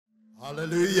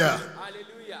Hallelujah.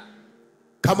 Hallelujah.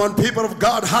 Come on, people of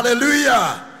God.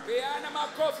 Hallelujah.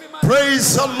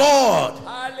 Praise the Lord.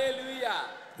 Hallelujah.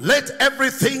 Let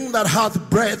everything that hath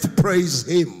breath praise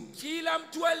him.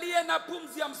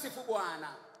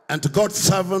 And to God's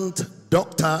servant,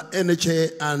 Dr.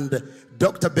 ENENCHE and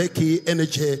Dr. Becky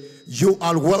ENENCHE, you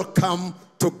are welcome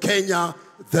to Kenya,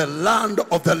 the land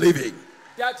of the living.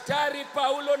 Daktari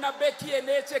Paulo na Becky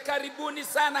ENENCHE, karibuni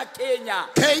sana Kenya.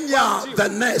 Kenya, the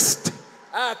nest.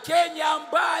 Kenya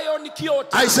ambayo ni kiota.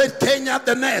 I said Kenya,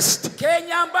 the nest.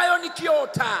 Kenya ambayo ni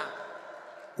kiota.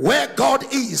 Where God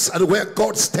is and where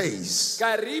God stays.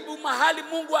 Karibu mahali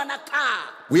Mungu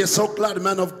anakaa. We are so glad,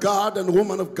 man of God and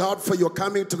woman of God, for your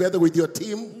coming together with your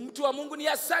team. Mtu wa Mungu, ni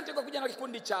asante kwa kuja na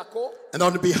kikundi chako. And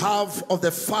on behalf of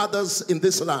the fathers in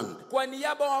this land. Kwa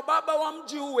niaba wa baba wa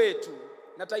mji wetu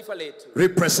na taifa letu.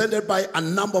 Represented by a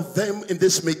number of them in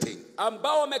this meeting.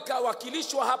 Ambao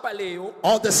wamewakilishwa hapa leo.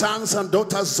 All the sons and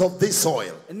daughters of this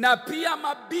soil. Na pia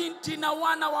mabinti na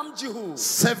wana wa mji huu.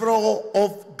 Several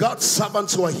of God's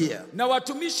servants who are here. Na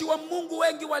watumishi wa Mungu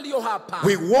wengi walio hapa.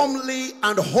 We warmly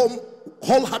and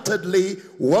wholeheartedly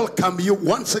welcome you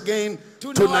once again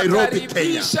to Nairobi,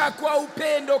 Kenya. Kwa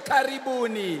upendo,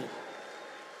 karibuni.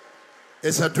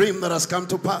 It's a dream that has come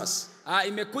to pass.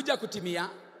 Imekuja kutimia.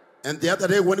 And the other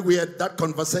day when we had that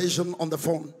conversation on the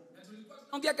phone,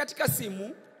 katika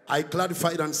simu, I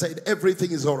clarified and said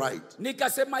everything is all right.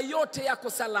 Nikasema yote yako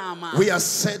salama. We are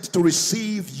set to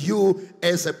receive you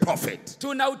as a prophet.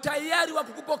 Tuna utayari wa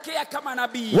kukupokea kama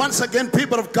nabii. Once again,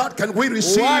 people of God, can we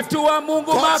receive watu wa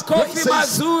Mungu makofi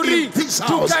mazuri in this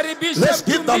house? Let's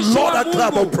give the Lord a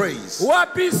clap of praise.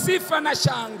 Wapi sifa na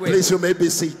shangwe. Please, you may be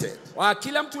seated.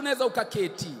 Kila mtu unaweza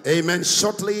ukaketi. Amen.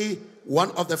 Shortly,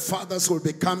 one of the fathers will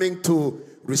be coming to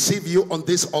receive you on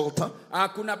this altar.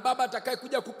 Kuna baba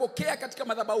atakayekuja kupokea katika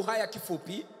madhabahu haya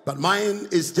kifupi. But mine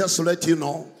is just to let you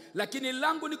know. Lakini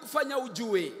langu ni kufanya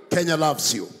ujue. Kenya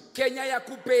loves you. Kenya ya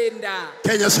kupenda.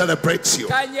 Kenya celebrates you.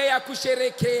 Kenya ya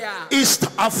kusherekea. East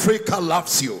Africa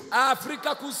loves you.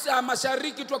 Afrika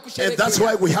mashariki twakusherekea. And that's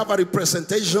why we have a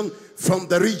representation from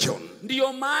the region.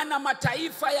 Ndio maana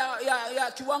mataifa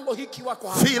ya kiwango hiki wako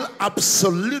hapa. Feel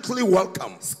absolutely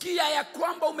welcome. Sikia ya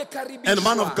kwamba umekaribishwa. And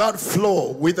man of God,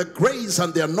 flow with the grace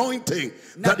and the anointing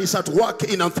that is at work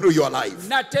in and through your life.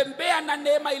 Natembea na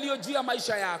neema iliyo juu ya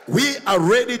maisha yako. We are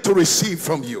ready to receive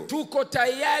from you. Tuko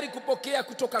tayari kupokea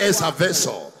kutoka kwako. As a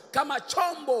vessel. Kama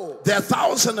chombo. There are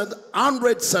thousands and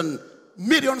hundreds and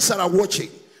millions that are watching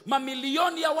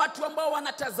mamilioni ya watu ambao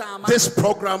wanatazama this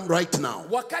program right now.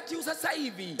 Wakati sasa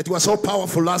hivi. It was so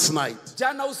powerful last night.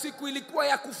 Jana usiku ilikuwa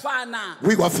ya kufana.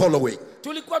 We were following.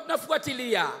 Tulikuwa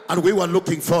tunafuatilia. And we were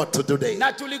looking forward to today.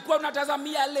 Na tulikuwa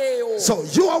tunatazamia leo. So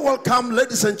you are welcome,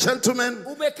 ladies and gentlemen.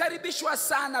 Umekaribishwa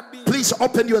sana bi. Please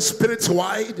open your spirits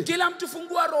wide. Kila mtu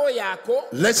fungua roho yako.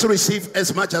 Let's receive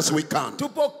as much as we can.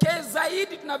 Tupokee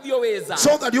zaidi tunavyoweza.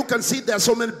 So that you can see there are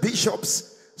so many bishops,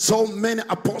 so many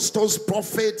apostles,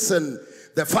 prophets, and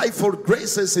the fivefold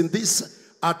graces in this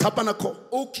tabernacle.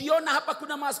 Ukiona hapa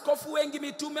kuna maaskofu wengi,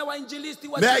 mitume, wainjilisti,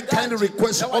 wachungaji. May I kindly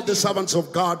request all the servants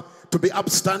of God to be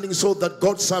upstanding so that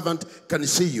God's servant can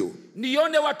see you.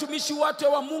 Nione watumishi wote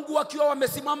wa Mungu wakiwa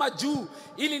wamesimama juu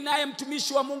ili naye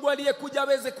mtumishi wa Mungu aliyekuja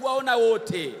aweze kuwaona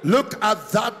wote. Look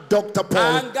at that Dr.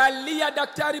 Paul. Angalia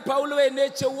Daktari Paulo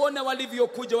ENENCHE uone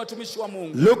walivyokuja watumishi wa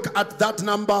Mungu. Look at that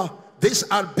number. These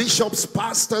are bishops,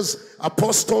 pastors,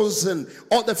 apostles, and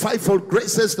all the fivefold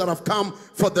graces that have come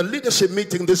for the leadership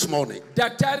meeting this morning.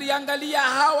 Daktari, angalia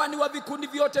hawa ni wa vikundi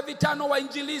vyote vitano,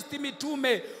 wainjilisti,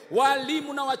 mitume,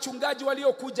 walimu na wachungaji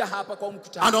waliokuja hapa kwa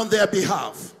mkutano. And on their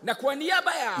behalf, na kwa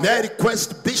niaba yao, may I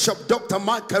request Bishop Dr.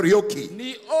 Mark Karaoke,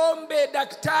 niombe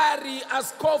Daktari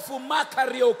Askofu Mark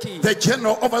Karaoke, the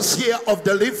General Overseer of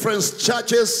Deliverance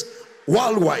Churches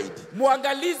worldwide,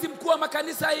 muangalizi mkuu wa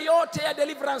makanisa yote ya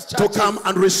Deliverance Churches, to come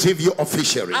and receive you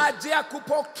officially. Aje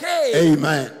akupokee.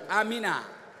 Amen. Amina.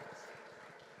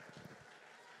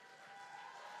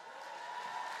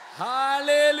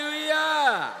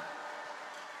 Hallelujah.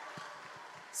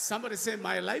 Somebody say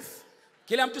my life.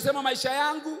 Kila mtu sema maisha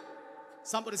yangu.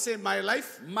 Somebody say my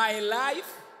life. My life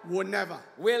will never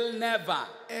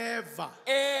ever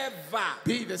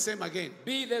be the same again.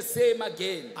 Be the same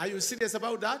again. Are you serious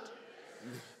about that?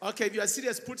 Okay, if you are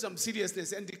serious, put some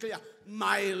seriousness and declare,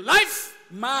 my life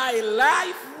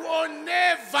will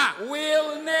never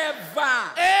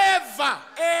ever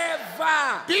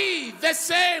be the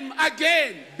same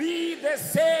again. Be the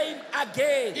same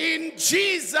again. In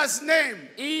Jesus' name.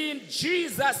 In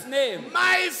Jesus' name.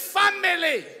 My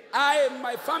family.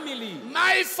 My family.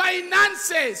 My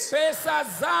finances. Pesa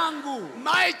zangu.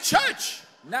 My church.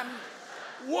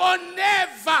 will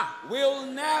never will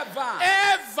never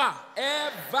ever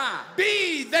ever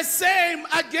be the same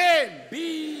again.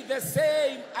 be the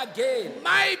same again.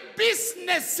 My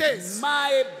businesses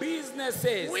My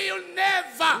businesses will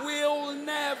never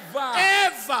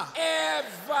ever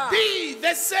ever be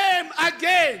the same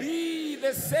again. be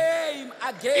the same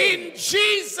again. In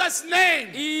Jesus' name.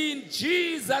 In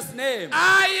Jesus' name.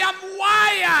 I am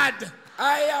wired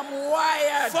I am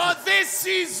wired for this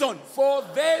season. for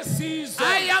this season.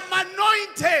 I am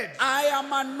anointed I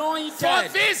am anointed for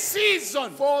this season.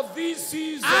 for this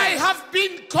season. I have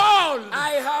been called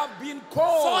I have been for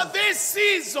called this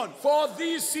season. for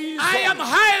this season. I am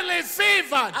highly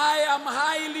favored I am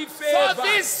highly for favored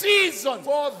this season.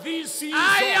 for this season.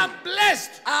 I am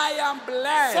blessed I am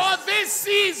blessed for this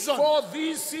season. for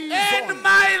this season. And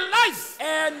my life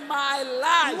And my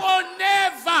life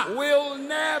will will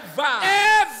never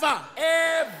ever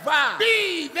ever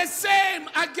be the same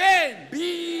again.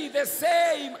 be the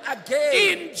same again.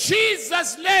 In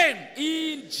Jesus' name.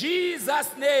 In Jesus'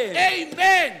 name.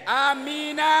 Amen.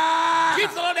 Amina.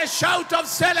 Give the Lord a shout of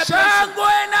celebration.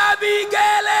 Shangwe na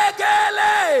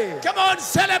vigelegele. Come on,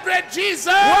 celebrate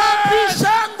Jesus. Wapi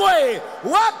shangwe?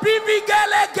 Wapi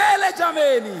vigelegele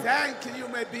jameni? Thank you. You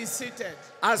may be seated.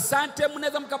 Asante,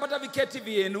 mnaweza mkapata viketi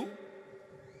vyenu.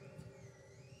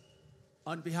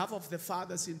 On behalf of the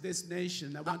fathers in this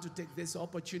nation, I want to take this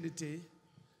opportunity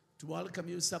to welcome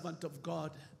you, servant of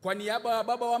God, Kwa niaba ya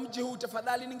baba wa mji huu,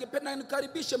 tafadhali ningependa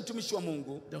nikaribishe mtumishi wa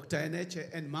Mungu, Dr. Eneche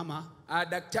and Mama,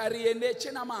 Daktari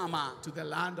Eneche na mama. to the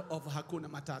land of Hakuna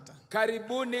Matata.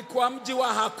 Karibuni kwa mji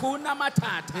wa hakuna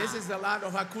matata. This is the land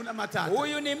of Hakuna Matata.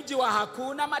 Huyu ni mji wa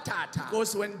hakuna matata.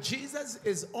 Because when Jesus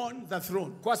is on the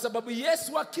throne, Kwa sababu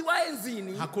Yesu akiwa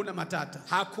enzini, Hakuna Matata.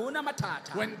 hakuna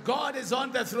matata. When God is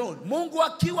on the throne, Mungu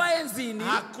akiwa enzini,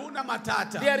 Hakuna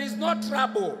Matata. there is no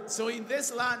trouble. So in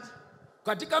this land,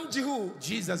 Katika mji huu,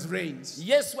 Jesus reigns.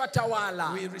 Yesu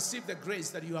atawala. We receive the grace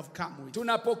that you have come with.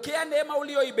 Tunapokea neema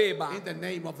ulioibeba In the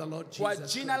name of the Lord kwa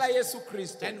Jesus jina la Christ. Yesu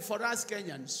Kristo. And for us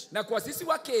Kenyans, Na kwa sisi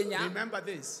wa Kenya, remember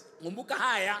this. kumbuka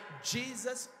haya,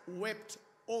 Jesus wept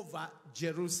over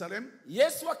Jerusalem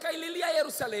Yesu akaililia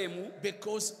Yerusalemu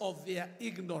because of their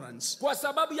ignorance. kwa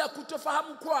sababu ya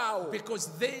kutofahamu kwao. Because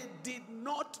they did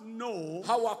not know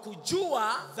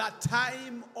Hawakujua the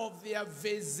time of their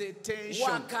visitation.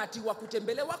 wakati wa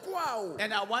kutembelewa kwao.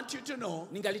 And I want you to know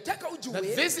Ningalitaka that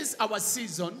ujue, this is our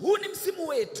season. huu ni msimu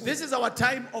wetu. This is our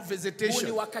time of Huu ni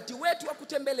visitation. wakati wetu wa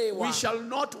kutembelewa. We shall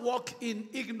not walk in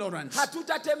ignorance.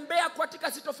 Hatutatembea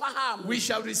katika sitofahamu. We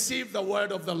shall receive the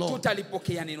word of the Lord.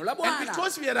 Tutalipokea neno la And Bwana.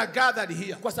 because we are gathered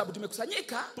here, Kwa sababu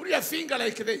tumekusanyika, put your finger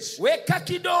like this weka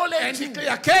kidole and juu.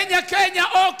 declare, Kenya, Kenya,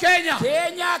 oh Kenya.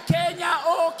 Kenya, Kenya,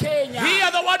 oh Kenya.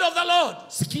 Hear the word of the Lord.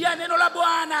 Sikia neno la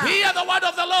Bwana. Hear the word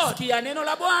of the Lord. Sikia neno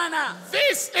la Bwana.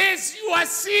 This is your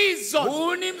season.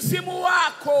 Huu ni msimu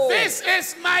wako. This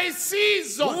is my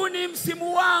season. Huu ni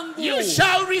msimu wangu. You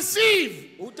shall receive.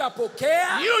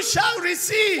 Utapokea. You shall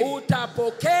receive.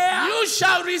 Utapokea. You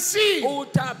shall receive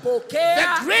Utapokea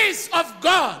the grace of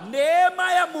God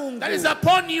neema ya Mungu that is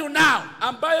upon you now.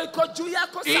 ambayo iko juu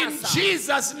yako In sasa.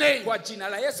 Jesus' name. Kwa jina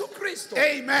la Yesu Kristo.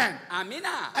 Amen.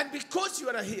 Amina. And because you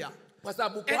are here, Kwa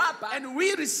sababu kwa hapa and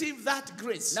we receive that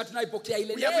grace. na tunaipokea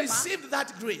ile We have neema. received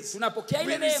that grace. Tunapokea We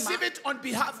ile neema. receive it on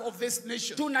behalf of this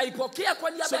nation. Tunaipokea kwa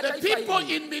niaba So ya the taifa people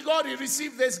hili. in Migori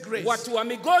receive this grace. Watu wa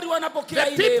Migori wanapokea The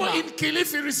hii people neema. in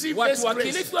Kilifi receive this Watu wa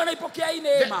grace. Kilifi wanaipokea hii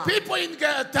The neema. people in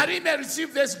Tarime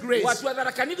receive this grace. Watu wa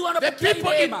Tharaka-Nithi The wanapokea hii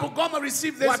people in neema. Bungoma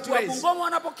receive this Watu wa grace. Bungoma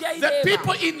wanapokea hii The neema.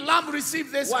 people in Lamu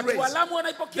receive this Watu wa grace. Lamu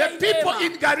wanaipokea The hii people neema.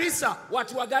 in Garissa.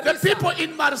 Watu wa The Garissa. people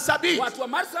in Marsabit. Watu wa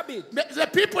Marsabit. The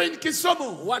people in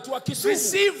Kisumu Watu wa Kisumu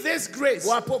receive this grace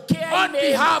wapokea hii on neema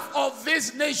behalf of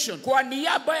this nation. kwa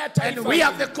niaba ya taifa And we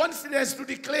have hili. the confidence to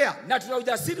declare Na tuna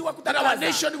ujasiri wa that our kutangaza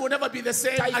nation will never be the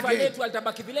same taifa again. letu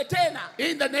litabaki vile tena,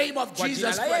 In the name of Kwa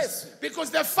Jesus jina la Christ. Yesu.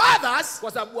 Because the fathers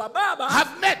kwa sababu wa baba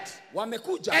have met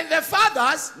wamekuja and the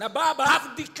fathers na baba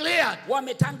have declared there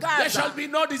wametangaza shall be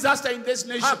no disaster in this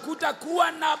nation.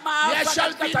 hakutakuwa na There maafa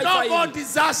shall katika be taifa no more hili,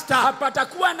 disaster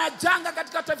hapatakuwa na janga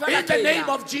katika taifa la in the Kenya. name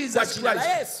of Kwa Jesus jina la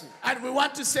Christ. Yesu And we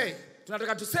want to say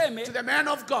tunataka tuseme to the man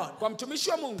of God, kwa mtumishi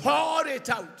wa Mungu pour it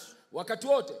out. wakati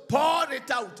wote, Pour it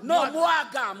out. no,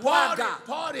 mwaga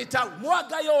Pour it out.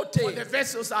 mwaga For the yote,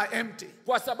 vessels are empty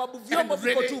kwa sababu vyombo and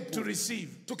viko ready to tupu. receive.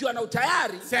 Tukiwa na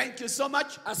utayari, Thank you so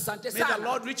much. asante May the sana.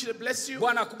 Lord richly bless you.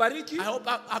 Bwana akubariki. I hope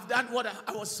I've done what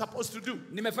I was supposed to do.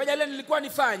 Nimefanya ile nilikuwa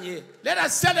nifanye. Let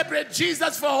us celebrate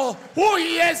Jesus for who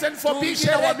he is and for being in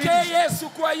our Tumsherekee ministry. Yesu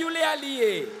kwa yule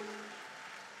aliye.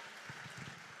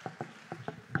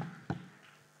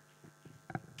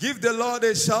 Give the Lord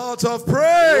a shout of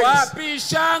praise. Wapi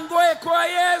shangwe kwa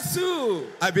Yesu.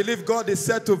 I believe God is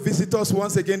set to visit us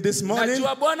once again this morning.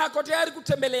 Najua Bwana ako tayari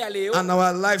kutembelea leo. And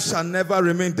our life shall never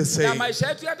remain the Na same. maisha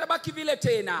yetu yatabaki vile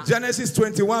tena. Genesis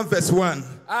 21 verse 1.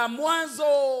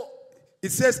 Mwanzo.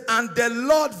 It says, and the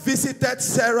Lord visited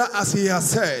Sarah as he has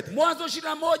said. Mwanzo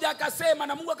 21 akasema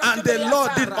na Mungu And the akamtembelea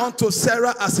Lord did Sara. unto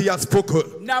Sarah as he had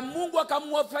spoken. Na Mungu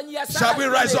akamwafanyia Sara. Shall we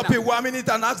rise up in 1 minute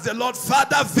and ask the Lord,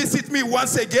 Father, visit me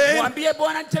once again? Mwambie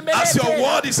Bwana nitembelee As your tena.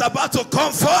 word is about to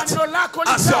comfort, Neno lako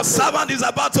ni as your tamu. servant is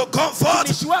about to comfort,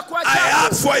 Mtumishi wako I ajabu.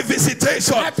 ask for a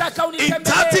visitation. Nataka In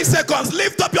unitembelee. 30 seconds,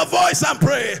 lift up your voice and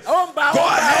pray. Omba, Go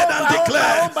omba, ahead omba, and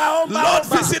declare, omba, omba, Lord,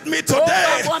 omba. visit me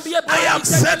today. Omba, mwambie Bwana I am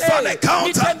set for an nitembelee. encounter.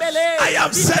 Nitembelee. I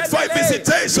am set for a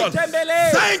visitation.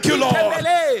 Nitembelee. Thank you, Lord.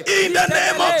 Nitembelee. In the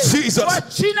name of Nitembelee. Jesus. Kwa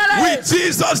jina la With Yesu.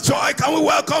 Jesus' joy, can we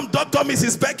welcome Dr.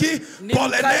 Mrs. Becky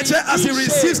Paul Eneche as he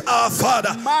receives our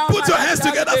Father. Put your hands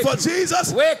together for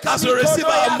Jesus as we receive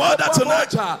our mother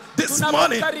tonight, this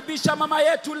morning. Tunamkaribisha mama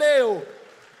yetu leo.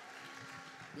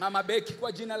 Mama Becky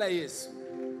kwa jina la Yesu.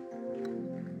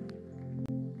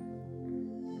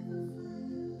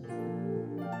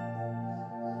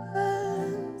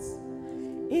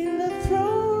 In the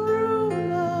throne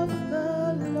room of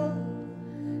the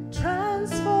Lord,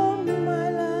 transform my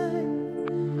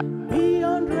life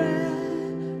beyond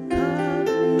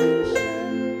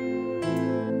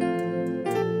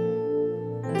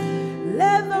recognition.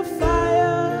 Let the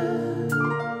fire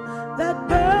that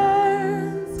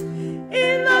burns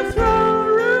in the throne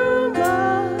room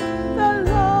of the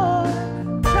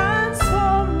Lord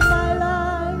transform my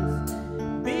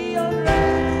life beyond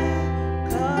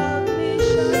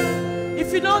recognition.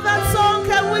 If you know that song,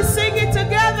 can we sing it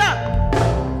together?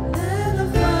 Let the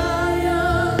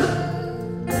fire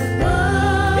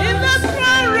in the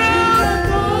throne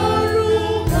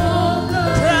room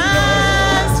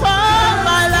transform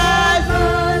my life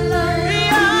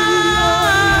beyond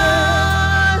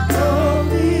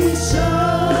recognition.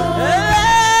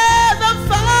 Let the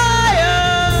fire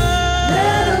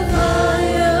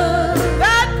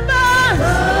that burns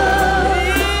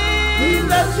in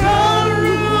the throne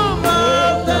room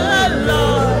of the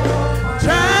Lord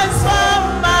transform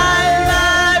my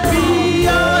life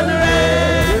beyond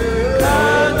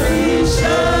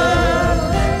recognition.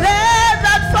 Let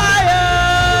that fire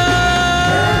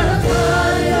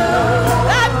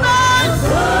that burns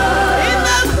in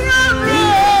the throne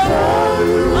room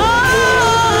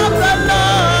of the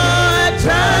Lord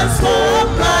transform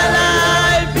my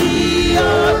life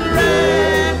beyond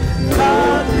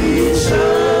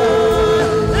recognition.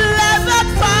 Let that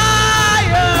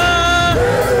fire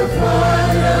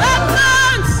that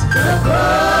burns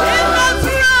in the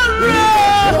throne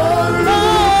room,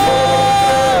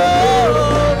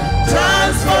 Lord,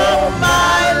 transform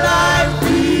my life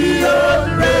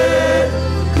beyond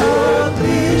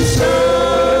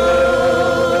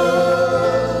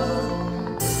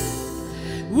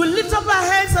recognition. We lift up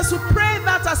our hands as we pray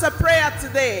that as a prayer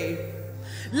today.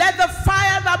 Let the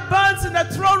fire that burns in the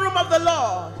throne room of the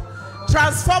Lord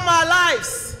transform our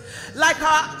lives. Like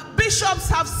our bishops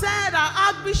have said, our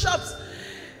archbishops,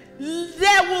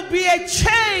 there will be a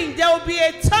change, there will be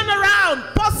a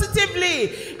turnaround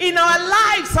positively in our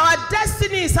lives, our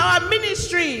destinies, our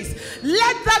ministries.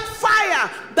 Let that fire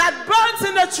that burns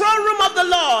in the throne room of the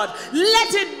Lord, let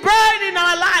it burn in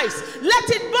our lives. Let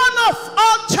it burn off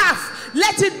all chaff.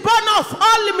 Let it burn off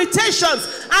all limitations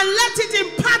and let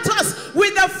it impart us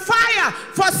with the fire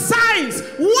for signs,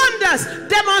 wonders,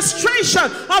 demonstration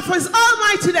of His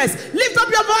almightiness. Lift up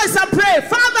your voice and pray.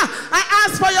 Father, I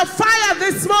ask for your fire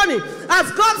this morning. As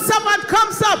God's servant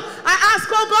comes up, I ask,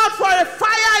 oh God, for a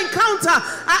fire encounter.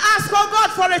 I ask, oh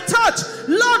God, for a touch.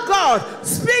 Lord God,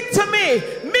 speak to me.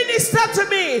 Minister to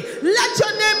me. Let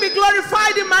your name be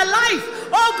glorified in my life.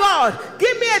 Oh God,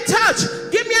 give me a touch.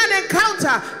 Give me an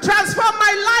encounter. Transform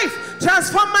my life.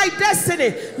 Transform my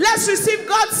destiny. Let's receive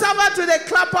God's servant with a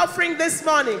clap offering this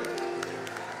morning.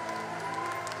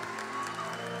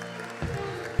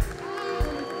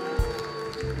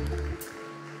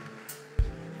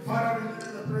 Father, we lift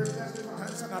the praise, let's lift our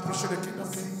hands and appreciate the King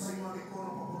of Kings.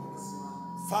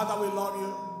 Father, we love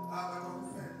you.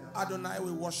 Adonai,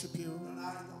 we worship you.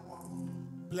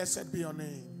 Blessed be your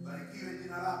name.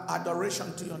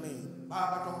 Adoration to your name.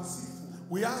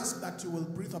 We ask that you will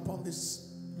breathe upon this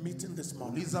meeting this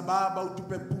morning. We ask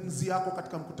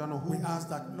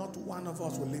that not one of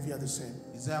us will leave here the same.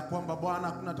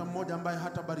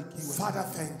 Father,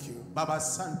 thank you.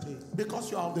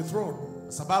 Because you are on the throne.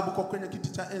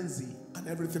 And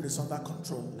everything is under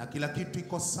control.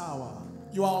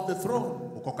 You are on the throne.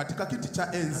 Uko katika kiti cha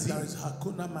And enzi. there is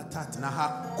hakuna matata. Na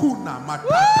hakuna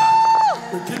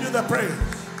matata. We give you the praise.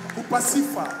 Kupa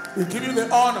sifa. We give you the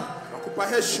honor. Kupa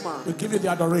heshima. We give you the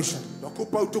adoration.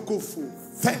 Kupa utukufu.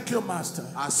 Thank you, Master.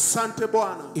 Asante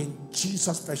Bwana. In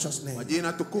Jesus' precious name. Kwa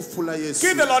jina tukufu la Yesu.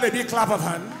 Give the Lord a big clap of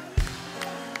hand.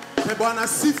 Pe Bwana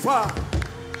sifa.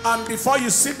 And before you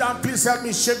sit down, please help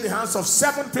me shake the hands of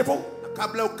 7 people.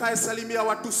 Kabla ukae salimia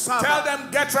watu 7. Tell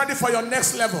them, get ready for your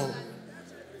next level.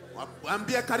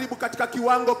 Waambie karibu katika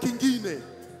kiwango kingine.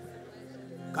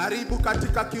 Karibu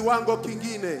katika kiwango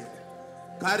kingine.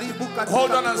 Karibu katika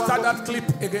Hold on and start that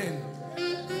clip again.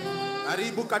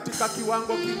 Karibu katika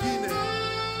kiwango kingine.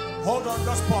 Hold on,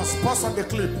 just pause. Pause on the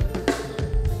clip.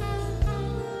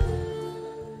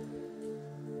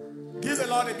 Give the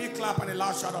Lord a big clap and a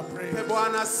loud shout of praise. Pe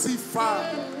Bwana sifa.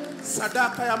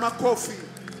 Sadaka ya makofi.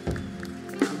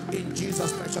 In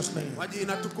Jesus' precious name. Kwa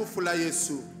jina tukufu la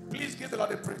Yesu. Please give the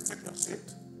Lord a praise. Take your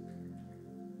seat.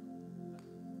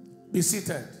 Be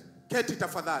seated. Keti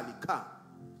tafadhali. Kaa.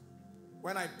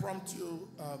 When I prompt you,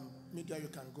 media, you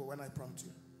can go. When I prompt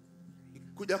you.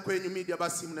 Kuja kwenye media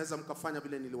basi mnaweza mkafanya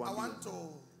vile I niliwaambia. want to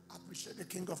appreciate the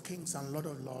King of Kings and Lord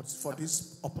of Lords for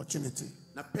this opportunity.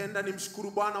 Napenda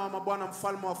nimshukuru Bwana wa mabwana,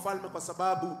 mfalme wa falme kwa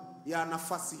sababu ya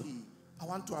nafasi hii. I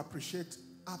want to appreciate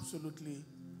absolutely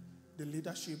the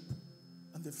leadership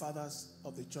and the fathers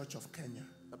of the Church of Kenya.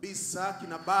 Kabisa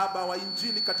kina baba wa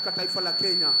injili katika taifa la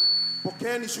Kenya.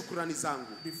 Pokeeni shukrani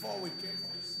zangu. Before we came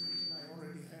for this meeting, I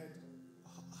already heard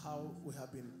how we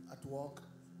have been at work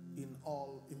in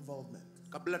all involvement.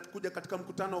 Kabla tukuja katika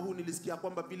mkutano huu nilisikia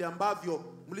kwamba vile ambavyo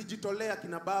mlijitolea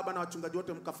kina baba na wachungaji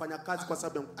wote mkafanya kazi kwa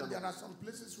sababu ya mkutano. And there are some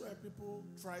places where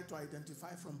people try to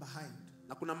identify from behind.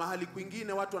 Na kuna mahali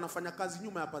kwingine watu wanafanya kazi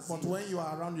nyuma ya pazia. But when you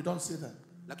are around, you don't see them.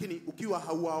 Lakini ukiwa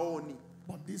hauwaoni.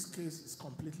 But this case is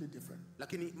completely different.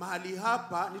 Lakini mahali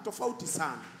hapa ni tofauti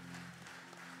sana.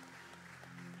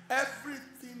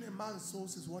 Everything a man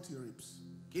sows is what he reaps.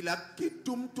 Kila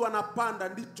kitu mtu anapanda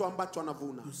ndicho ambacho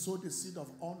anavuna. You sow the seed of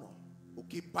honor.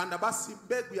 Ukipanda basi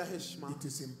mbegu ya heshima. It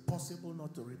is impossible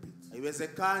not to reap it.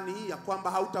 Haiwezekani ya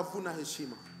kwamba hautavuna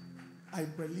heshima. I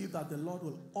believe that the Lord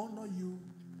will honor you.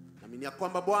 Naamini ya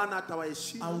kwamba Bwana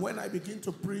atawaheshimu. And when I begin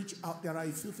to preach, there are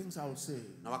a few things I will say.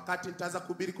 Na wakati nitaanza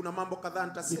kuhubiri kuna mambo kadhaa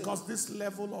nitasema. Because this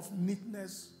level of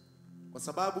neatness kwa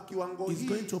sababu kiwango is hii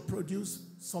going to produce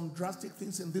some drastic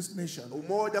things in this nation.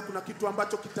 Umoja kuna kitu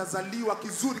ambacho kitazaliwa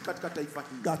kizuri katika taifa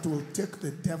hili. That will take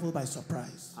the devil by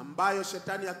surprise. Ambayo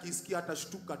shetani akisikia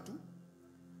atashtuka tu.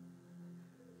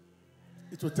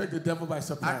 It will take the devil by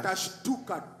surprise.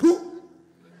 Atashtuka tu.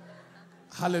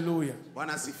 Hallelujah.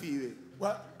 Bwana asifiwe.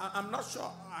 Well, I'm not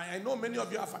sure. I know many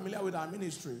of you are familiar with our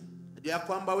ministry. Ya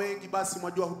kwamba wengi basi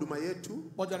mwajua huduma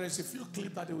yetu. But there is a few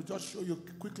clips that they will just show you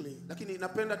quickly. Lakini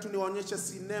napenda tu niwaonyeshe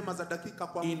sinema za dakika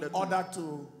kwa muda tu. In order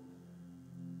to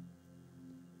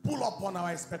pull up on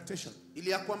our expectation. Ili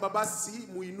ya kwamba basi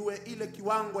muinue ile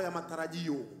kiwango ya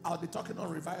matarajio. I'll be talking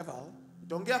on revival.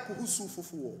 Nitaongea kuhusu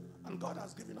ufufuo. And God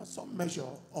has given us some measure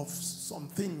of some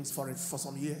things for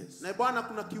some years. Na Bwana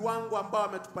kuna kiwango ambao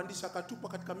ametupandisha katupa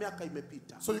katika miaka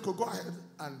imepita. So you could go ahead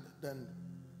and then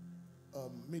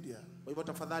media. Kwa hivyo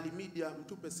tafadhali media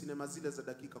mtupe sinema zile za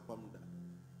dakika kwa muda.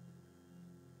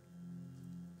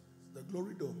 The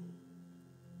Glory Dome.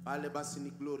 Pale basi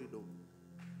ni Glory Dome.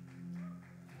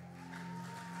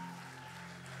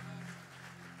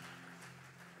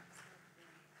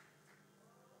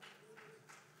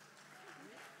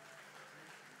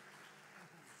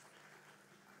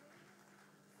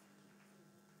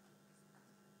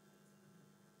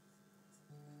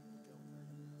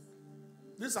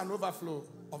 This is an overflow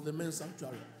of the main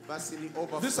sanctuary. Basi ni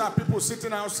overflow. These are people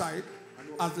sitting outside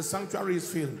as the sanctuary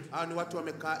is filled. Hao ni watu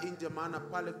wamekaa nje maana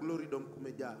pale Glory Dome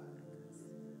kumejaa.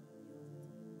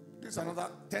 This is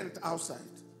another tent outside.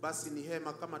 Basi ni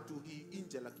hema kama tu hii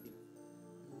nje lakini.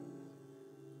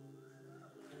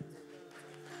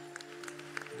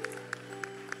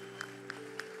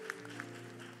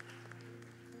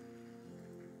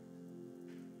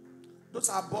 Those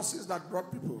are buses that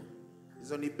brought people.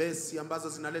 Hizo ni besi ambazo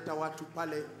zinaleta watu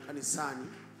pale kanisani.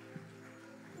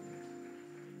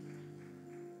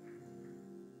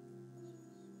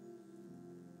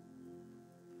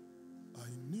 I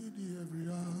need thee every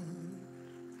hour,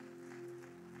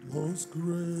 most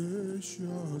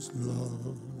gracious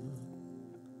Lord.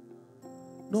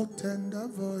 No tender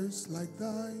voice like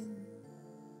thine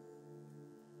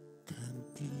can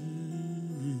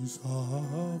please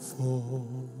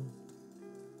afford.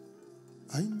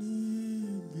 I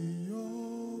need thee,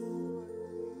 oh,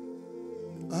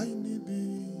 I need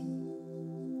thee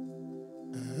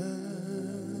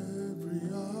every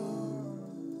hour,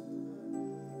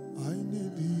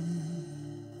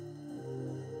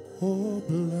 Oh,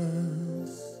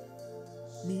 bless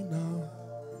me now,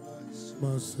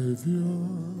 my Savior.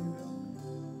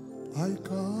 I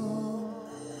come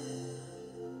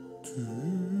to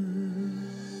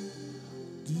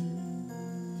thee.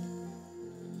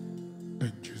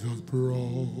 And Jesus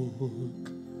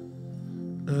broke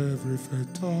every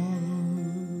fetter.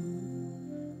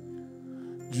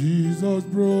 Jesus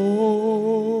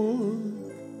broke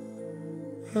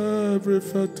every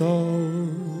fetter.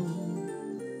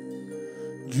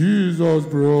 Jesus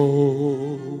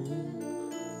broke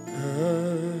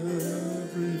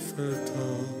every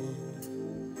fetter.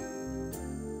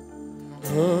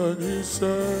 And he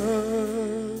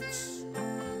sets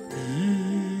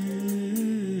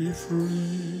me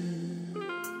free.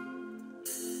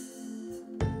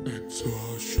 And so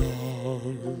I shout,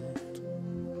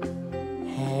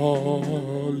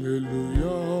 hallelujah.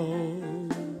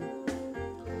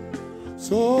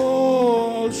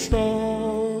 So I'll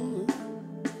shout,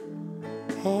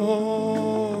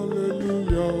 hallelujah.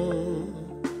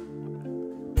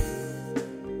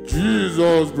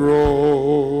 Jesus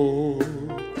broke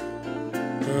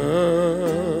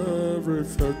every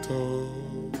fetter,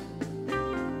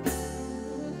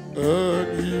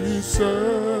 and he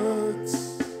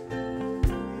sets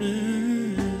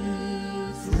me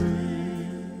free.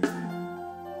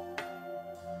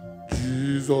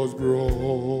 Jesus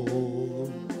broke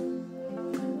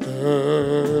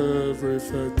every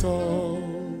fetter.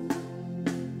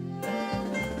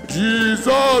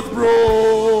 Jesus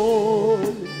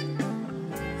broke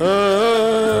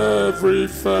every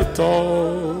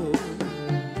fetter.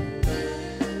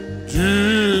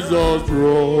 Jesus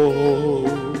broke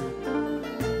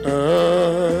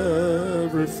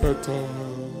every fetter.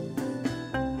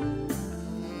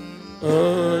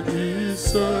 And he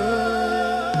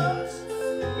sets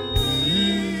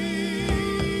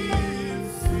me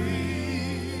free.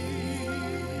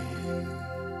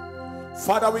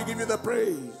 Father, we give you the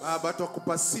praise.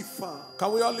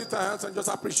 Can we all lift our hands and just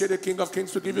appreciate the King of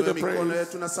Kings to give you the praise?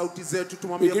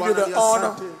 We give you the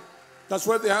honor. Just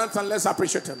wave the hands and let's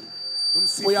appreciate him.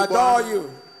 We adore you.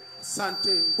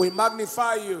 We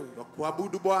magnify you.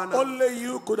 Only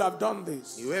you could have done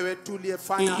this. In you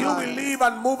we live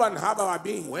and move and have our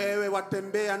being. Breathe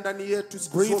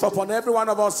upon every one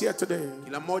of us here today.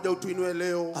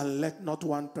 And let not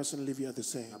one person leave here the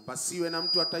same.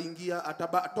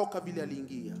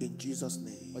 In Jesus'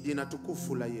 name.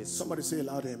 Somebody say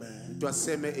loud amen.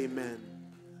 Amen.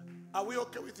 Are we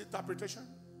okay with interpretation?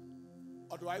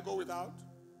 Or do I go without?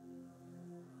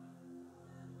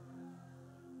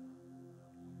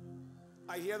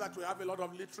 I hear that we have a lot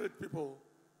of literate people.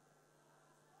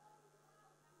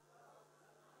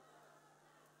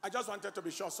 I just wanted to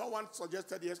be sure. Someone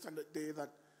suggested yesterday that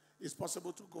it's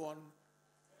possible to go on.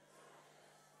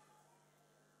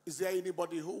 Is there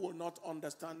anybody who will not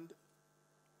understand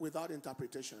without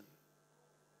interpretation?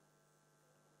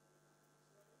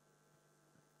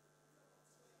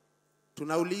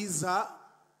 Tunauliza,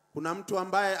 kuna mtu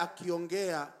ambaye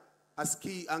akiongea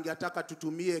asikii angetaka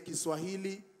tutumie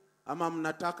Kiswahili ama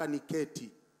mnataka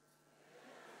niketi?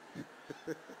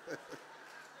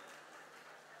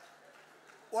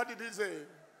 What did he say?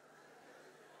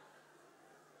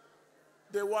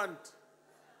 They want.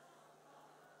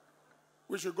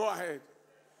 We should go ahead.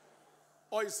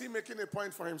 Or is he making a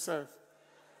point for himself?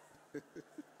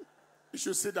 You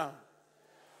should sit down.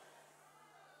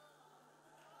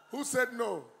 Who said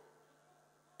no?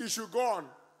 You should go on.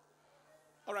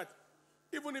 All right.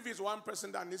 Even if it's one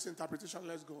person that needs interpretation,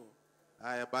 let's go.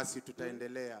 If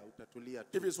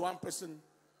it's one person,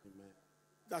 amen.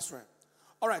 That's right.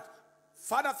 All right.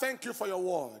 Father, thank you for your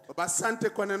word.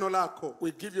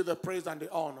 We give you the praise and the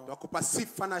honor.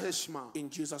 In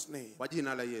Jesus' name.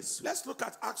 Let's look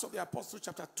at Acts of the Apostles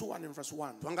chapter 2 and in verse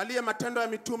 1.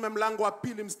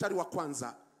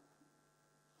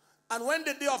 And when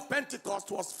the day of Pentecost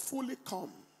was fully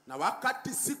come,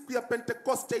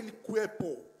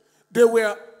 they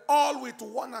were all with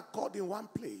one accord in one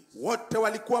place.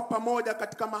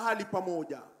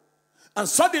 And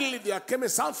suddenly there came a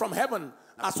sound from heaven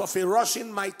as of a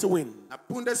rushing mighty wind. And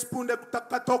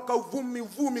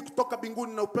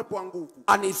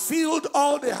it filled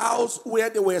all the house where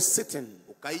they were sitting.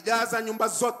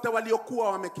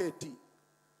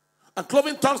 And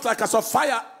cloven tongues like as of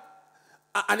fire.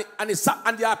 And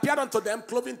there appeared unto them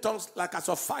cloven tongues like as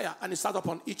of fire. And it sat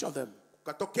upon each of them.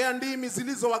 And they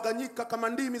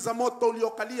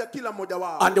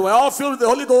were all filled with the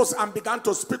Holy Ghost and began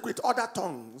to speak with other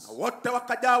tongues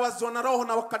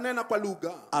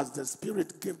as the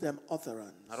Spirit gave them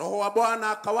utterance.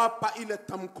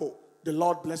 The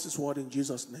Lord bless his word in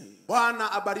Jesus' name.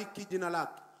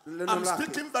 I'm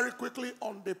speaking very quickly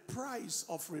on the price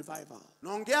of revival.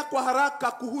 Naongea kwa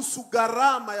haraka kuhusu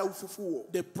gharama ya ufufuo.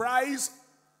 The price,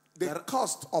 the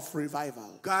cost of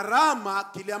revival. Gharama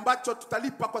kile ambacho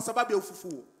tutalipa kwa sababu ya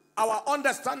ufufuo. Our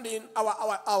understanding,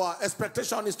 our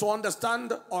expectation is to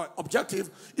understand, or objective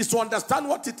is to understand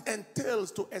what it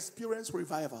entails to experience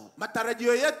revival.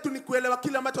 Matarajio yetu ni kuelewa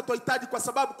kile ambacho tunahitaji kwa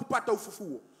sababu kupata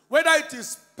ufufuo. Whether it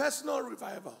is personal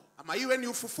revival, ama iwe ni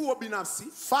ufufuo binafsi,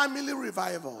 family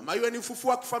revival, ama iwe ni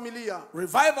ufufuo wa kifamilia,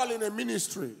 revival in a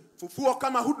ministry, ufufuo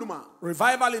kama huduma,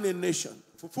 revival in a nation,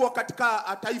 ufufuo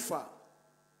katika taifa.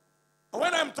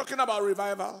 When I'm talking about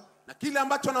revival, na kile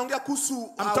ambacho naongea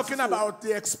kuhusu I'm talking about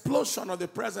the explosion of the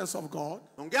presence of God.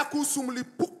 Naongea kuhusu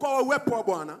mlipuko wa uwepo wa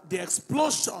Bwana. The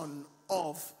explosion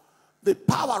of the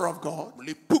power of God.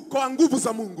 Mlipuko wa nguvu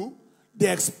za Mungu.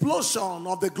 The explosion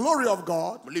of the glory of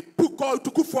God. Mlipuko wa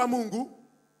utukufu wa Mungu.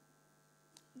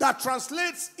 That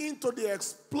translates into the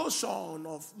explosion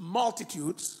of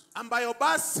multitudes. Ambayo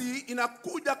basi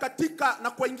inakuja katika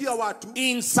na kuingia watu.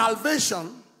 In salvation.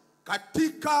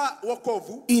 Katika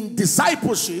wokovu. In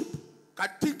discipleship.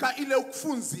 Katika ile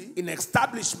ukufunzi. In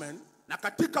establishment. Na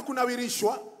katika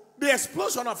kunawirishwa. The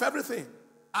explosion of everything.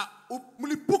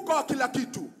 Mlipuko wa kila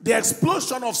kitu. The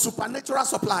explosion of supernatural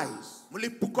supplies.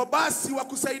 Mlipuko basi wa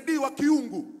kusaidiwa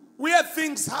kiungu. Where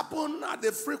things happen at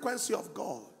the frequency of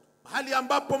God. Mahali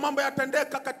ambapo mambo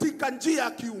yatendeka katika njia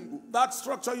ya kiungu. That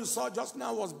structure you saw just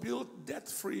now was built debt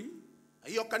free.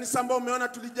 Hiyo kanisa ambayo umeona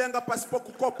tulijenga pasipo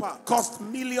kukopa. Cost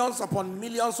millions upon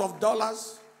millions of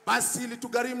dollars. Basi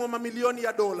ilitugharimu mamilioni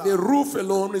ya dola. The roof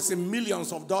alone is in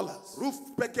millions of dollars. Roof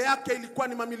peke yake ilikuwa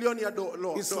ni mamilioni ya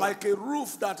dola. It's like a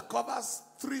roof that covers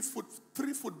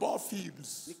three football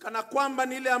fields. Ni kana kwamba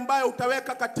ni ile ambayo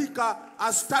utaweka katika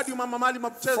stadium ama mahali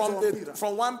mchezo wa mpira.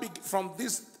 From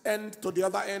this end to the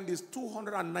other end is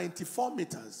 294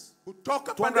 meters.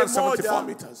 Kutoka pande moja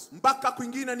mpaka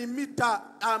kwingine ni mita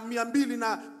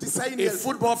 290. A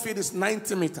football field is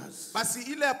 90 meters. Basi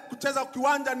ile kucheza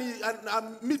kiwanja ni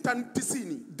mita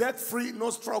 90. Debt free,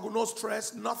 no struggle, no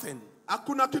stress, nothing.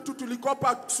 Hakuna kitu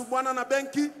tulikopa kusubwana na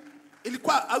benki.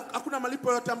 Ilikuwa hakuna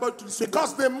malipo yote ambayo tulisubwana.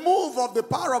 Because the move of the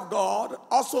power of God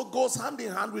also goes hand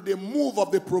in hand with the move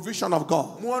of the provision of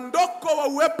God. Muondoko wa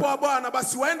uwepo wa Bwana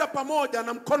basi waenda pamoja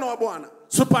na mkono wa Bwana.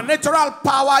 Supernatural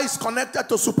power is connected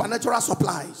to supernatural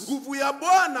supplies. Nguvu ya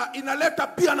Bwana inaleta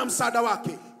pia na msaada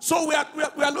wake. So we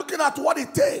are looking at what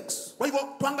it takes. Kwa hivyo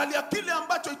tuangalia kile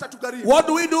ambacho itatugharimu. What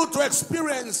do we do to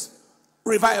experience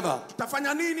revival?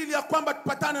 Tutafanya nini ili ya kwamba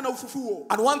tupatane na ufufuo?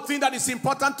 And one thing that is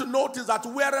important to note is that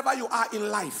wherever you are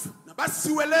in life, na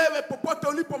basi uelewe popote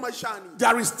ulipo maishani,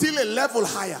 there is still a level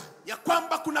higher. Ya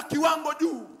kwamba kuna kiwango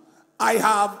juu.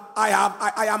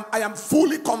 I am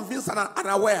fully convinced and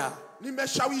aware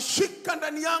nimeshawishika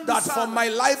ndani yangu that sana, for my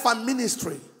life and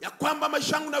ministry, ya kwamba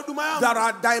maisha yangu na huduma yangu, there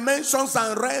are dimensions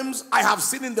and realms I have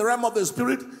seen in the realm of the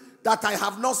spirit that I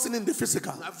have not seen in the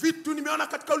physical. Na vitu nimeona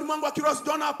katika ulimwengu wa kiroho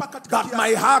sijaona hapa katika that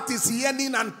my heart is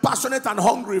yearning and passionate and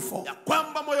hungry for. Ya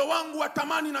kwamba moyo wangu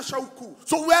watamani na shauku.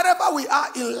 So wherever we are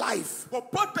in life,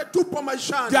 popote tupo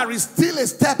maishani, there is still a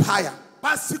step higher.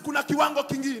 Basi kuna kiwango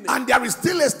kingine. And there is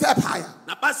still a step higher.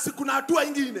 Na basi kuna hatua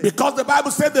ingine. Because the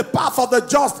Bible said the path of the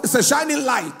just is a shining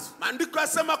light. Maandiko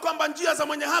yasema kwamba njia za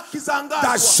mwenye haki zaangazwa.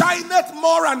 That shineth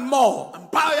more and more.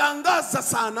 Ambayo yaangaza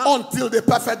sana. Until the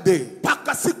perfect day.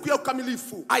 Mpaka siku ya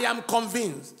ukamilifu. I am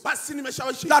convinced. Basi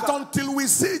nimeshawishika. That until we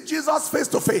see Jesus face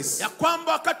to face. Ya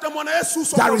kwamba wakati mwana Yesu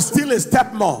uso. There is still a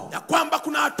step more. Ya kwamba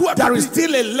kuna hatua. There is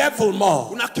still a level more.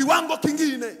 Kuna kiwango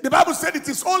kingine. The Bible said it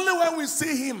is only when we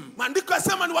see him. Maandiko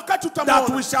yasema ni wakati utamwona.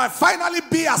 That we shall finally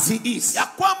be as he is. Ya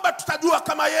kwamba tutajua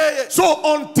kama yeye. So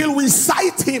until we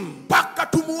sight him, mpaka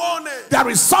tumuone,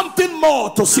 there is something more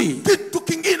to see. Kitu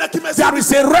kingine kimezidi. There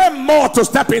is a realm more to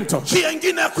step into. Njia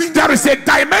ingine ya kuingia. There is a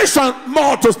dimension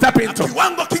more to step into.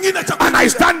 Kiwango kingine cha kuingia. And I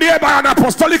stand here by an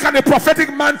apostolic and a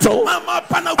prophetic mantle.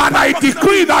 And I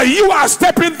decree that you are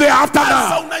stepping there after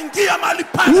now.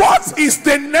 What is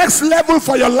the next level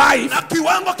for your life?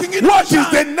 What is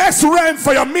the next realm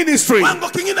for your ministry?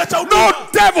 No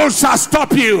devil shall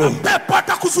stop you.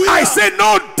 I say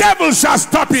no devil shall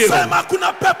stop you.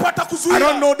 I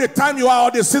don't know the time you are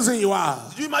or the season you are.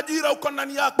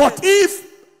 But if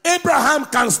Abraham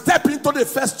can step into the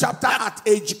first chapter at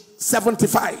age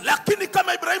 75,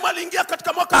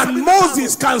 and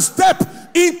Moses can step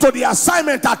into the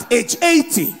assignment at age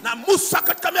 80,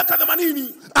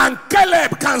 and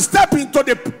Caleb can step into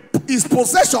his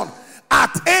possession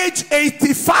at age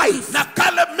 85.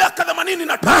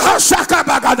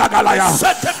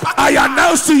 I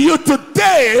announce to you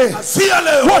today,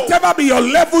 whatever be your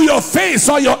level, your face,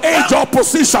 or your age or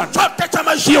position,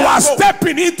 you are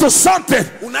stepping into something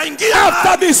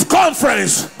after this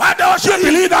conference. You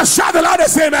believe that? Shout the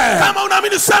loudest amen.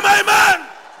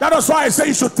 That is why I say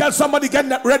you should tell somebody,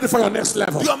 get ready for your next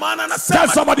level. Tell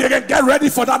somebody again, get ready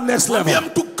for that next level. Please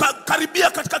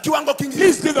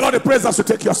give the Lord the praise as you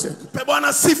take your seat.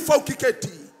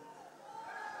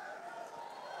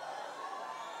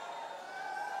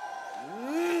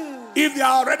 If there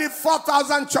are already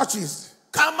 4,000 churches,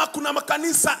 in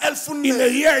a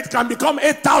year it can become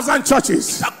 8,000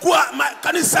 churches.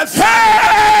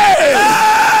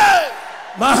 Hey!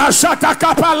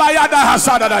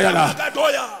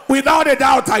 Without a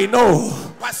doubt, I know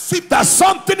that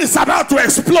something is about to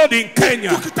explode in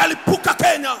Kenya.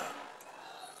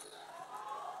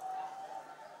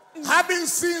 Having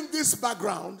seen this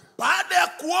background,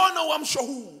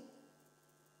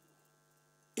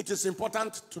 it is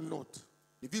important to note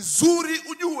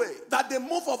that the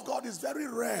move of God is very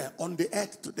rare on the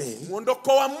earth today.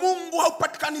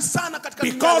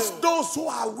 Because those who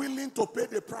are willing to pay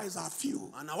the price are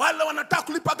few.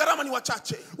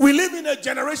 We live in a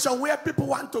generation where people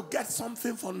want to get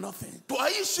something for nothing.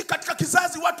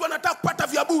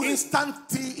 Instant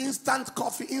tea, instant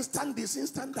coffee, instant this,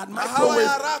 instant that.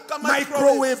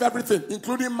 Microwave everything,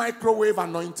 including microwave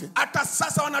anointing.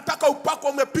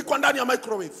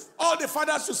 All the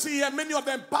fathers you see here, many of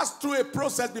them passed through a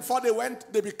process before they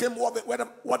became what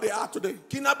they are today.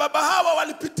 There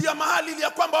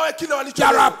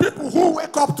are people who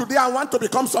wake up today and want to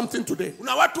become something today.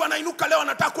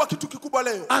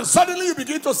 And suddenly you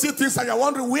begin to see things and you're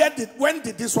wondering, when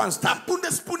did this one start?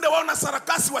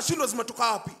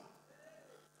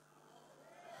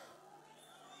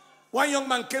 One young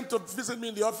man came to visit me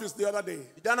in the office the other day.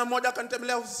 And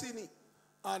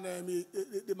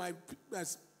my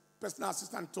personal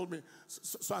assistant told me,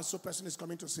 so and so person is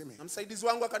coming to see me. And he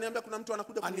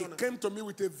came to me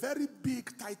with a very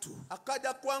big title.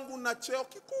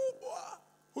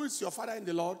 Who is your father in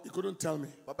the Lord? He couldn't tell me.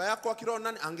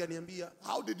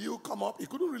 How did you come up? He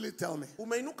couldn't really tell me.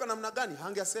 When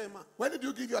did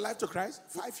you give your life to Christ?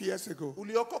 5 years ago.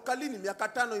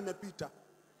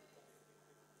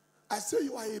 I say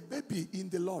you are a baby in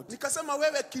the Lord. You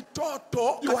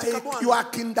are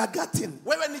kindergarten.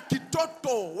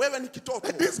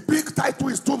 This big title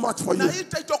is too much for you. You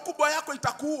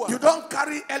don't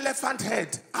carry elephant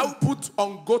head and put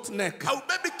on goat neck.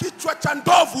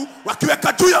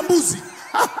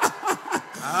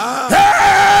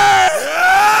 Hey!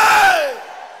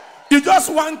 You just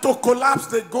want to collapse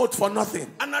the goat for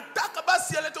nothing.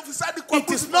 It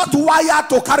is not wired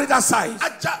to carry that size.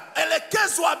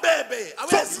 So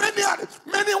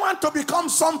many want to become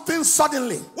something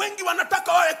suddenly.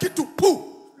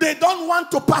 They don't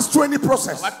want to pass through any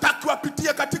process.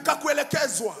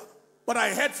 But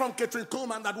I heard from Catherine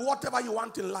Kuhlman that whatever you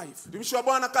want in life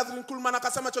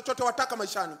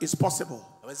is possible.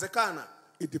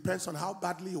 It depends on how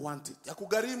badly you want it. And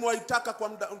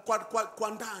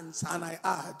I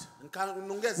add,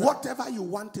 whatever you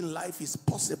want in life is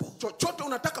possible.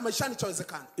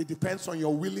 It depends on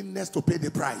your willingness to pay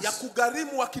the price.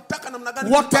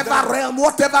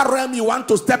 Whatever realm you want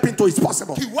to step into is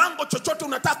possible.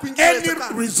 Any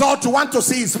result you want to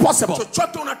see is possible.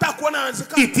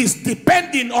 It is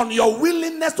depending on your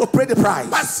willingness to pay the price.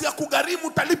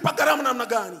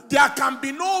 There can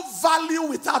be no value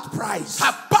without price.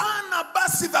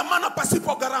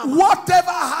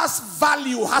 Whatever has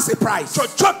value has a price. And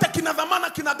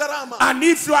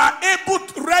if you are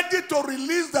ready to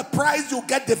release the price, you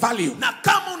get the value.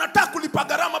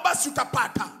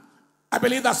 I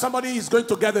believe that somebody is going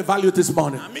to get the value this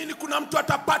morning.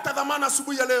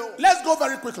 Let's go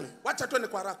very quickly. What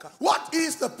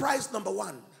is the price number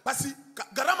one?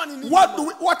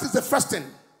 What is the first thing?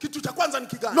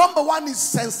 Number one is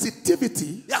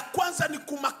sensitivity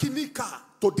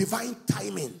to divine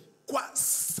timing.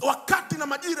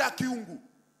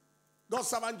 God's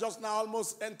servant just now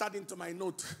almost entered into my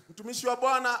note.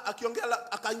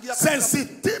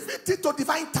 Sensitivity to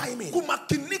divine timing.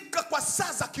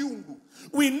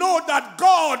 We know that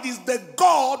God is the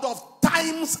God of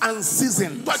times and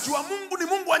seasons.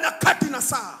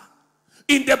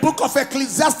 In the book of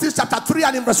Ecclesiastes chapter 3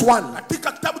 and in verse 1,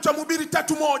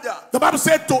 the Bible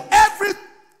said, to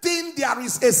everything there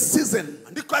is a season.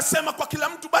 Andiko yasema kwa kila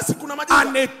mtu basi kuna majira.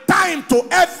 And a time to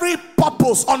every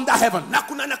purpose under heaven. Na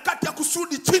kuna nyakati ya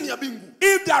kusudi chini ya mbingu.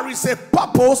 If there is a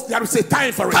purpose, there is a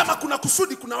time for it. Kama kuna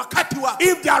kusudi kuna wakati wake.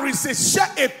 If there is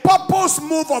a purpose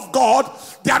move of God,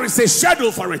 there is a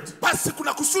schedule for it. Basi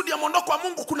kuna kusudi ya mondoko wa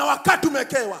Mungu, kuna wakati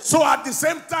umewekewa. So at the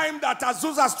same time that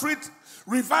Azusa Street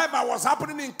revival was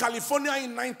happening in California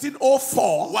in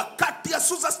 1904, wakati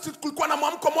Azusa Street kulikuwa na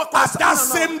mwamko mwaka at that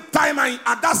same time,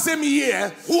 at that same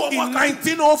year, in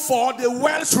 1904, the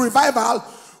Welsh revival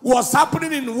was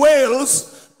happening in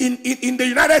Wales in the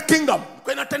United Kingdom.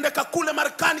 Inatendeka kule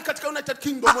Marekani katika United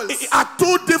Kingdom. At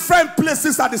two different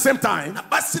places at the same time. Na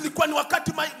basi ilikuwa ni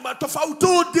wakati tofauti.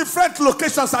 Two different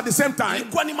locations at the same time.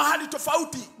 Ilikuwa ni mahali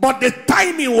tofauti. But the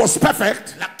timing was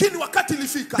perfect. Lakini wakati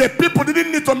ilifika. The people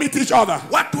didn't need to meet each other.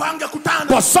 Watu hangekutana.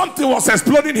 But something was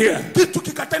exploding here. Kitu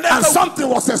kikatendeka. And something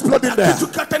was exploding there. Kitu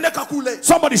kikatendeka kule.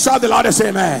 Somebody shout the loudest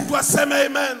amen. Tuaseme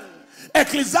amen.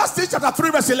 Ecclesiastes chapter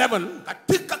 3 verse 11.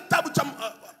 Katika kitabu cha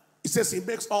it says he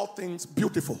makes all things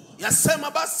beautiful.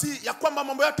 Yasema basi ya kwamba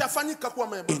mambo yote yafanyika kuwa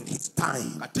mema. In his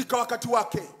time. Katika wakati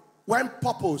wake. When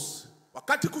purpose,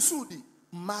 wakati kusudi,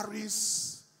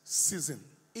 marries season,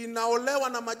 inaolewa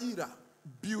na majira,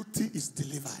 beauty is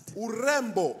delivered.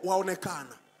 Urembo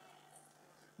waonekana.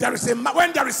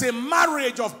 When there is a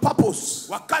marriage of purpose,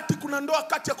 wakati kuna ndoa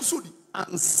kati ya kusudi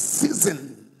and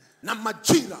season, na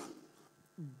majira,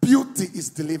 beauty is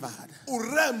delivered.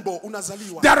 Urembo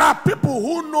unazaliwa. There are people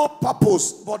who know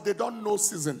purpose but they don't know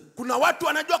season. Kuna watu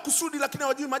wanajua kusudi lakini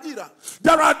hawajui majira.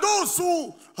 There are those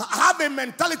who have a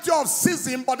mentality of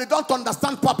season but they don't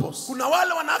understand purpose. Kuna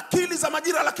wale wana akili za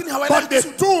majira lakini hawaelewi kusudi.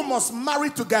 But the two must marry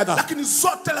together. Lakini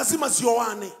zote lazima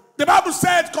zioane. The Bible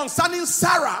said concerning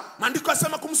Sarah, maandiko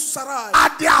yasema kumhusu Sarai,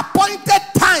 at the appointed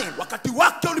time, wakati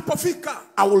wake ulipofika,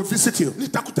 I will visit you.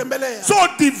 Nitakutembelea. So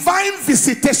divine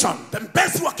visitation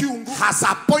tembezi wa kiungu has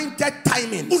appointed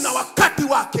timings. Una wakati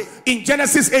wake. In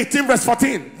Genesis 18 verse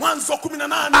 14, Mwanzo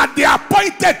 18, at the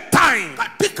appointed time,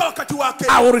 katika wakati wake,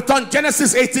 I will return.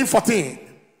 Genesis 18:14.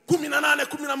 18,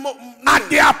 at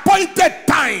the appointed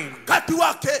time, wakati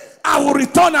wake, I will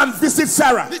return and visit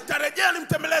Sarah. Nitarejea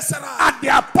nimtembelee Sarai. At the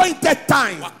appointed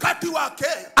time, wakati wake,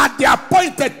 at the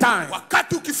appointed time,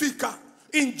 wakati ukifika.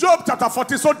 In Job chapter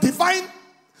 40, so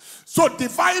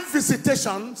divine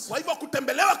visitations, kwa hivyo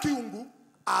kutembelewa kiungu,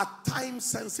 are time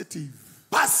sensitive.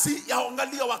 Basi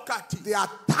yaangalia wakati. They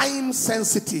are time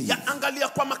sensitive. Yaangalia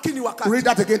kwa makini wakati. Read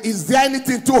that again. Is there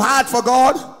anything too hard for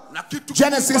God?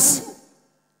 Genesis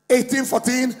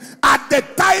 18:14. At the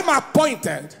time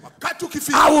appointed,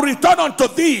 I will return unto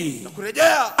thee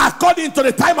according to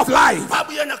the time of life,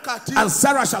 and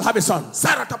Sarah shall have a son.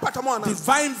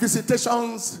 Divine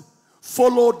visitations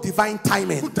follow divine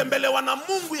timing.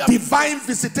 Divine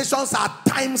visitations are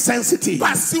time sensitive.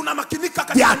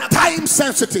 They are time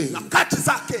sensitive.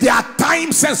 They are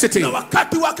time sensitive.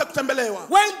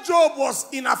 When Job was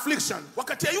in affliction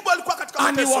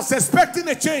and he was expecting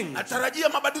a change,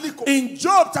 in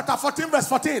Job chapter 14 verse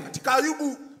 14,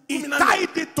 he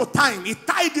tied it to time. He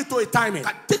tied it to a timing.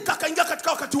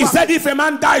 He said, if a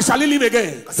man dies, shall he live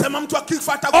again?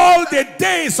 All the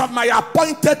days of my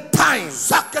appointed time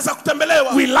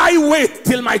will I wait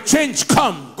till my change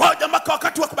come.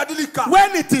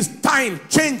 When it is time,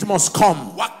 change must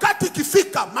come.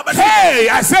 Hey,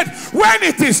 I said, when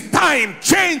it is time,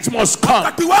 change must come.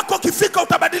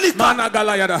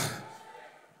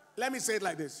 Let me say it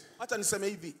like this.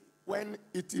 When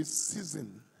it is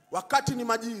season, wakati ni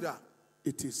majira,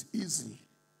 it is easy.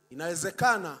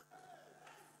 Inawezekana.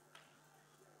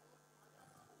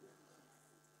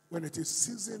 When it is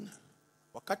season,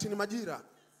 wakati ni majira,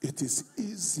 it is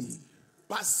easy.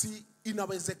 Basi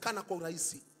inawezekana kwa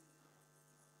urahisi.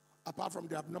 Apart from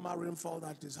the abnormal rainfall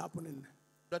that is happening,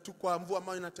 kwa mvua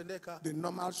ambayo inatendeka, the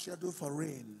normal schedule for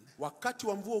rain, wakati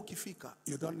wa mvua ukifika,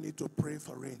 you don't need to pray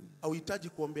for rain. Hauhitaji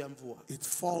kuombea mvua. It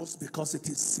falls because it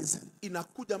is season.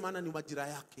 Inakuja maana ni majira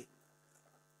yake.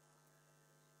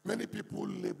 Many people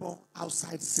labor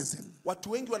outside season.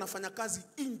 Watu wengi wanafanya kazi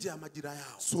nje ya majira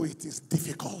yao. So it is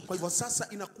difficult. Kwa hivyo sasa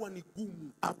inakuwa ni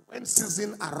gumu. And when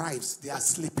season arrives, they are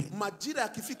sleeping. Majira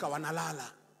yakifika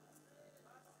wanalala.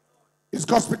 Is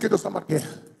God speaking to somebody here?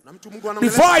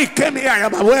 Before I came here, I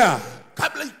am aware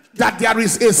that there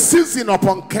is a season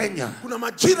upon Kenya.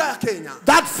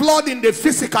 That flood in the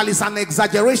physical is an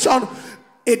exaggeration,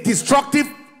 a destructive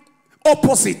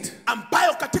opposite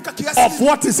of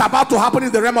what is about to happen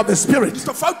in the realm of the spirit.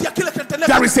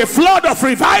 There is a flood of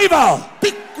revival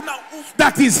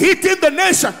that is hitting the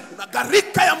nation,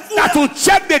 that will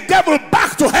check the devil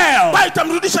back to hell.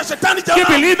 You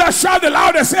believe that? Shout the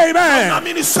loudest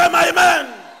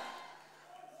amen.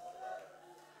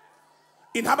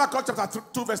 In Habakkuk chapter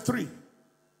 2 verse 3.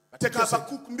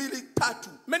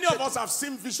 Many of us have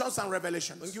seen visions and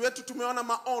revelations.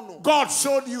 God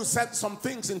showed you some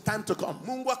things in time to come.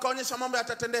 But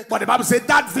the Bible says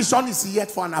that vision is yet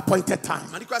for an appointed time.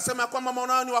 But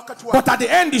at the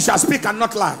end it shall speak and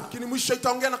not lie.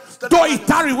 Though it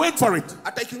tarry, wait for it,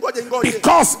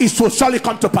 because it will surely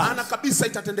come to pass.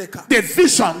 The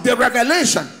vision, the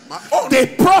revelation,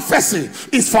 the prophecy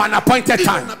is for an appointed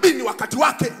time.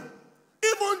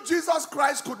 Even Jesus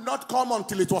Christ could not come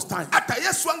until it was time.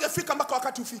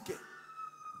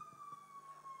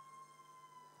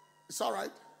 It's all right.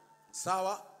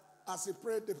 As he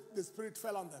prayed, the Spirit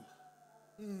fell on them.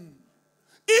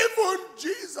 Even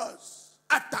Jesus,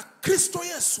 as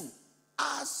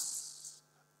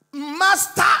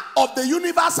master of the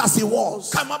universe as he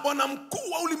was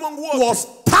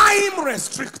time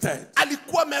restricted.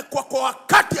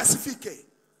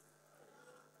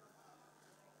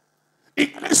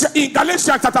 In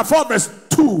Galatians chapter 4 verse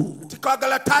 2,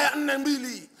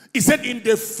 he said in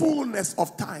the fullness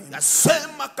of time.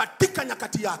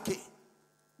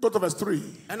 Go to verse 3.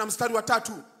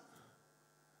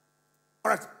 All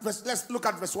right, let's look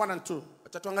at verse 1 and 2.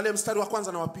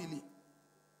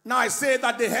 Now I say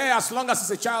that the heir, as long as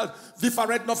he's a child,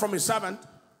 differeth not from his servant.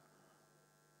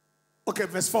 Okay,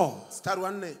 verse 4.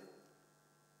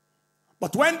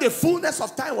 But when the fullness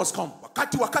of time was come,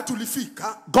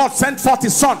 God sent forth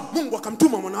his son,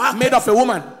 made of a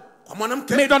woman,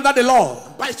 made under the law,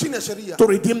 to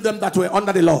redeem them that were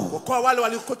under the law.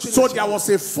 So there was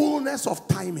a fullness of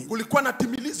timing.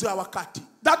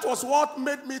 That was what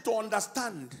made me to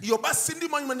understand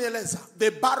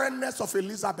the barrenness of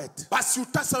Elizabeth.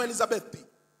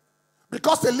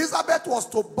 Because Elizabeth was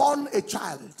to born a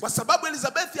child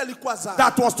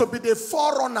that was to be the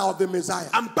forerunner of the Messiah.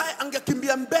 And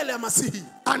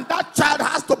that child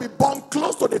has to be born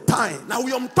close to the time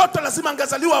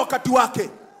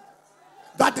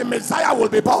that the Messiah will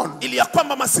be born. So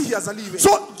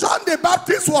John the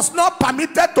Baptist was not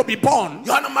permitted to be born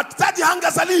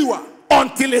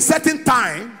until a certain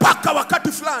time,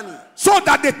 so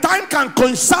that the time can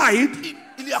coincide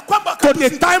to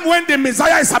the time when the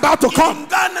Messiah is about to come.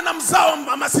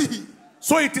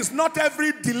 So it is not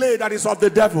every delay that is of the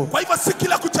devil.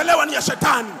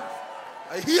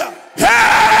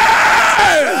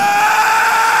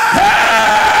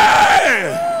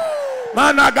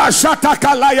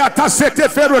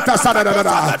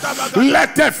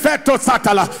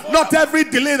 Not every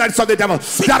delay that is of the devil.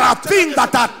 There are things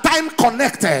that are time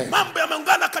connected.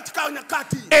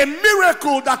 A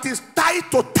miracle that is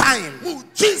tied to time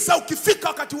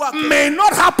may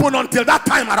not happen until that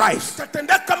time arrives.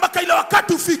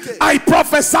 I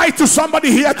prophesy to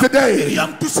somebody here today.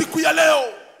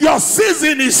 Your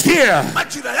season is here and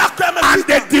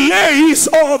the delay is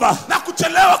over.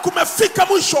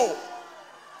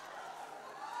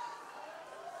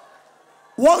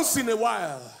 Once in a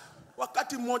while,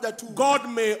 God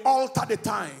may alter the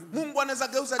time,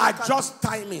 adjust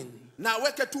timing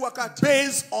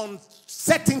based on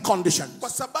certain conditions.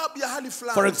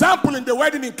 For example, in the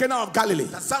wedding in Cana of Galilee,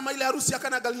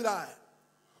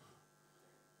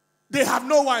 they have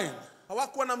no wine.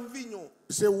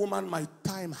 Say, woman, my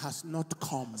time has not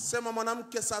come.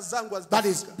 That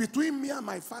is, between me and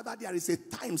my father there is a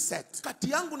time set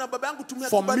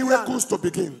for miracles to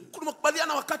begin.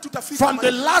 From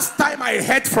the last time I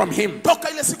heard from him,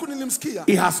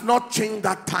 he has not changed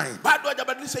that time.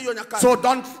 So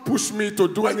don't push me to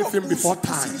do anything before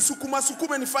time.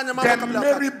 Then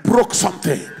Mary broke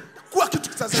something.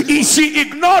 She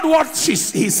ignored what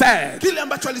he said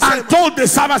and told the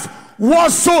servants,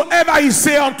 whatsoever he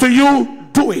say unto you,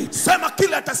 do it. When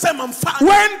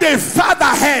the father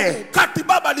heard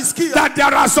that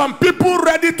there are some people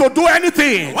ready to do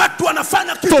anything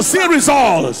to see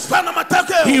results,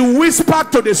 he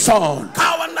whispered to the son,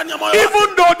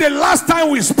 even though the last time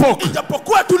we spoke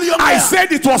I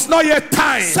said it was not yet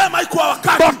time,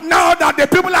 but now that the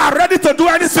people are ready to do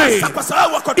anything,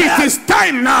 it is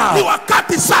time now.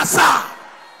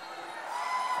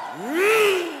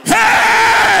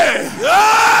 Hey!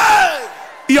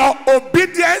 Your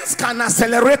obedience can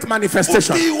accelerate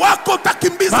manifestation.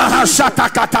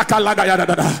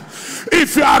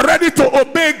 If you are ready to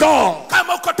obey God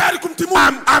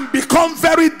and become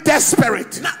very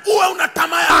desperate, and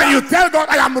you tell God,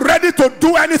 I am ready to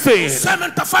do anything,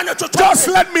 just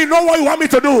let me know what you want me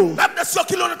to do,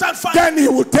 then he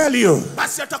will tell you.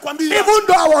 Even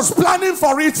though I was planning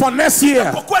for it for next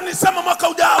year,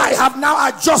 I have now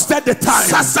adjusted the time.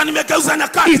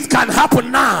 It can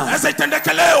happen now.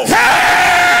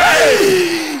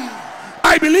 Hey!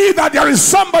 I believe that there is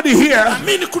somebody here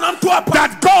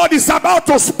that God is about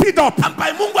to speed up.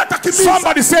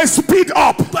 Somebody say speed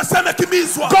up.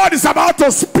 God is about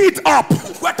to speed up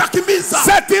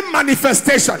certain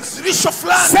manifestations,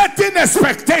 certain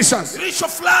expectations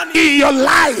in your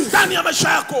life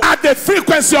at the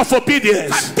frequency of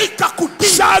obedience.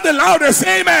 Shout the loudest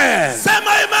amen.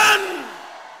 Amen.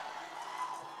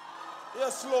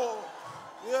 Yes, Lord.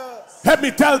 Yes. Help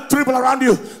me tell people around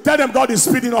you. Tell them God is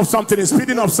speeding up something. He's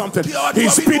speeding up something.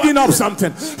 He's speeding up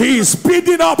something. He's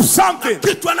speeding up something.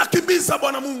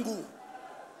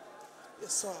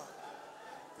 Yes, sir.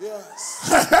 Yes.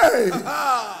 Hey.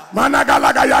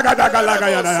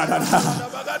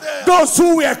 Those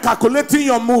who were calculating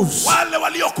your moves,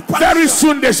 very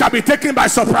soon they shall be taken by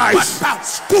surprise.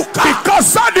 Because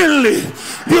suddenly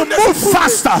you move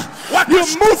faster. You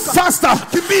move faster.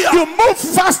 You move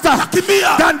faster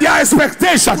than their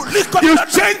expectation. You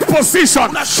change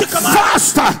position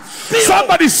faster.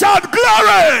 Somebody shout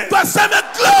glory. Glory.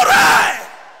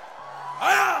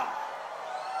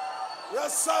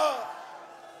 Yes, sir.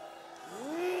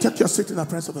 Take your seat in the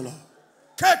presence of the Lord.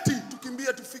 Keti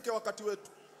tukimbie tufike wakati wetu.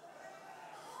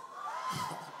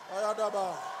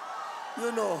 Ayadaba.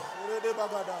 You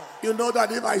know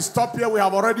that if I stop here, we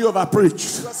have already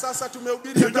overpreached.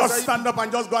 You just stand up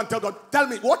and just go and tell God, tell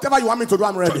me whatever you want me to do,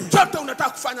 I'm ready.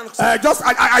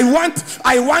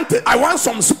 I want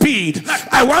some speed.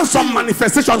 I want some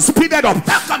manifestation speeded up.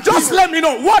 Just let me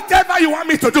know whatever you want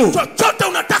me to do.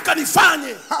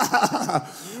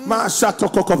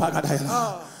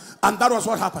 And that was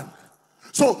what happened.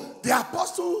 So the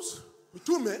apostles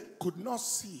could not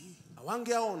see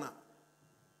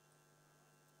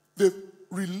the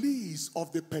release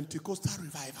of the Pentecostal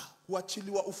revival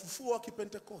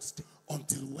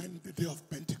until when the day of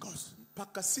Pentecost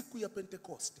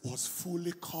was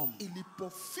fully come.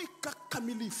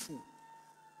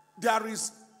 There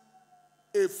is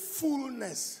a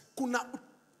fullness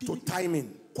to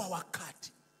timing.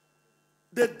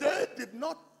 The day did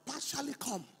not partially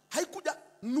come.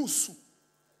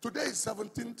 Today is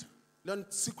 17th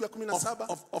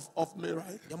of May,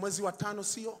 right?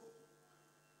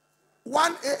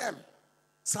 1 a.m.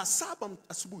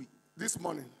 this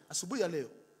morning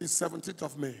is 17th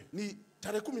of May.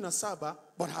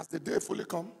 But has the day fully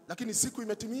come?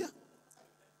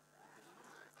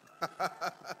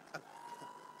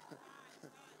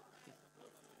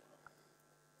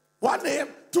 1 a.m.,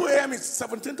 2 a.m. is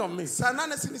 17th of May. 4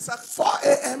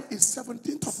 a.m. is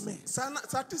 17th of May.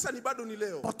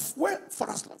 But for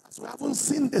as long as we haven't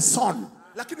seen the sun,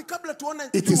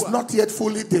 it is not yet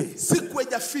fully day.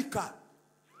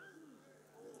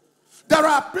 There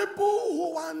are people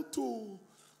who want to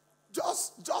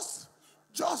just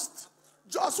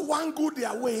wangle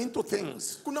their way into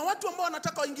things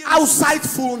outside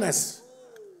fullness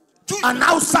and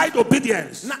outside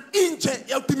obedience.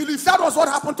 That was what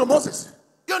happened to Moses.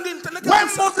 When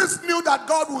Moses knew that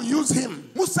God would use him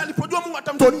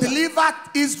to deliver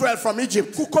Israel from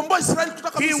Egypt,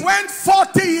 he went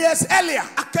 40 years earlier.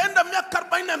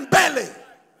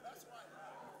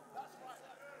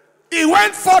 He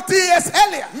went 40 years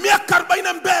earlier.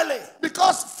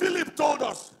 Because Philip told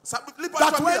us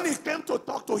that when he came to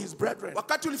talk to his brethren,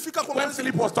 when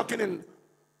Philip was talking in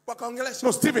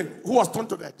Stephen, who was turned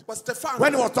to death,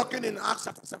 when he was talking in Acts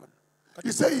chapter 7,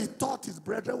 he said he thought his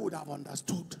brethren would have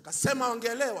understood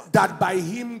that by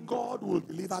him God will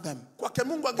deliver them, but they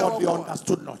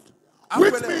understood not.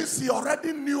 Which means he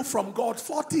already knew from God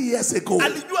 40 years ago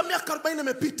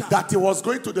that he was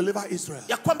going to deliver Israel.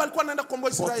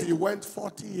 But he went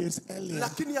 40 years earlier.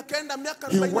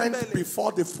 He went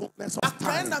before the fullness of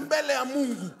time.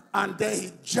 And then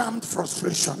he jammed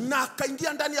frustration and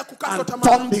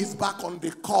turned his back on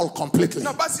the call completely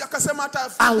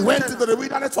and went into the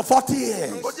wilderness for 40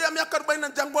 years.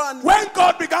 When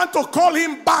God began to call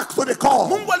him back to the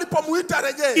call,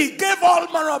 he gave all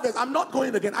manner of it. I'm not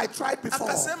going again. I tried before.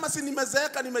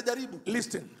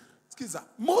 Listen.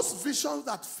 Most visions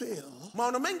that fail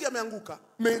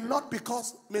may not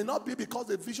be because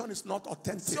the vision is not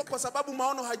authentic,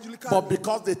 but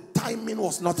because the timing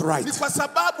was not right.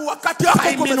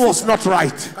 Timing was not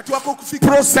right.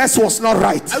 Process was not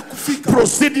right.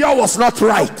 Procedure was not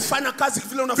right. Because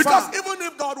even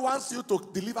if God wants you to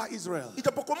deliver Israel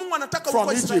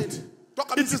from Egypt,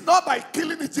 it is not by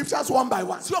killing Egyptians one by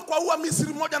one.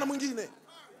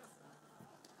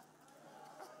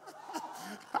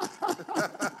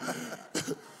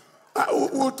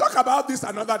 We'll talk about this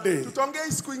another day.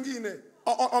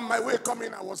 On my way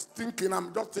coming, I'm just thinking,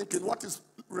 what is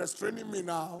restraining me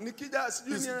now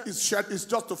Nikija is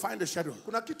just to find a schedule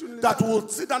that will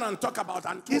sit down and talk about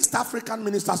an East African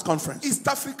Ministers Conference. East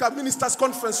Africa Ministers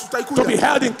Conference To be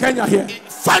held in Kenya here.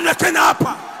 Fanya Kenya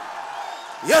hapa.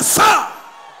 Yes, sir.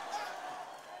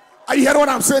 Are you hearing what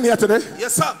I'm saying here today?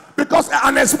 Yes, sir. Because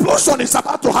an explosion is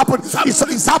about to happen.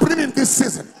 It's happening in this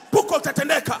season.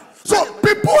 So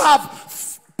people have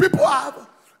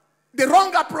the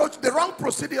wrong approach, the wrong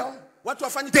procedure,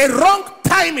 the wrong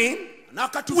timing,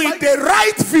 with the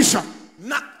right vision,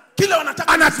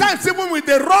 and at times even with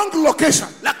the wrong location.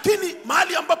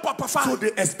 So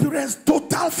they experience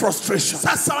total frustration.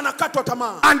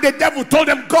 And the devil told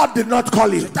them, God did not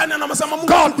call you.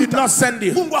 God did not send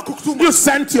you. You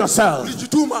sent yourself.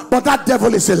 But that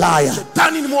devil is a liar.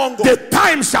 The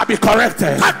time shall be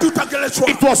corrected.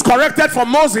 It was corrected for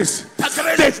Moses.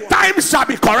 The time shall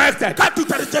be corrected.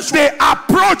 The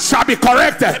approach shall be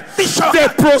corrected.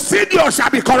 The procedure shall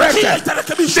be corrected.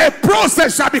 The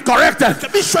process shall be corrected.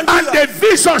 And the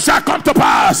vision shall come to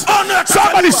pass.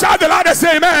 Somebody shout the loudest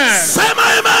amen.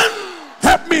 Amen.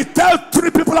 Help me tell 3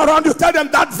 people around you. Tell them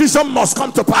that vision must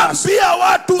come to pass.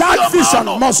 That vision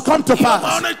must come to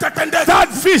pass. That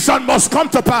vision must come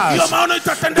to pass.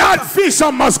 That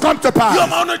vision must come to pass.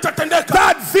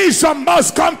 That vision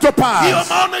must come to pass.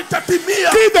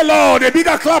 Give the Lord a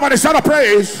bigger clap and a shout of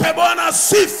praise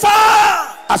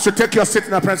as you take your seat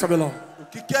in the presence of the Lord.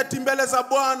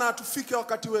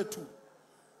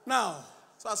 Now,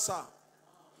 sasa,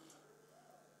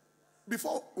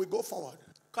 before we go forward,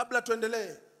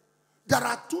 there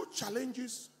are 2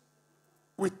 challenges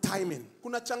with timing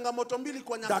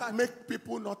that make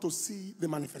people not to see the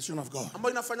manifestation of God.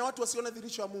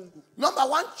 Number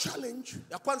 1 challenge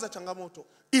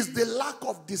is the lack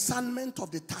of discernment of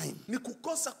the time.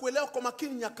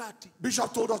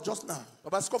 Bishop told us just now,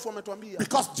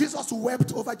 because Jesus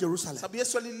wept over Jerusalem. He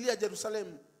said,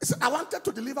 I wanted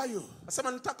to deliver you,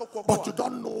 but you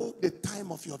don't know the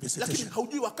time of your visitation.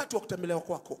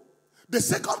 The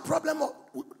second problem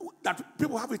that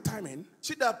people have with timing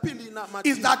is that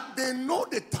they know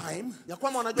the time,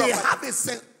 they have a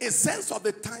sense of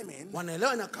the timing,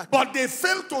 but they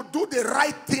fail to do the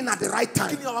right thing at the right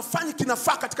time.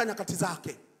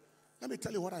 Let me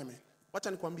tell you what I mean.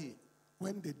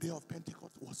 When the day of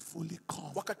Pentecost was fully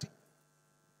come,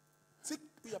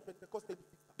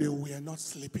 they were not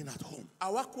sleeping at home.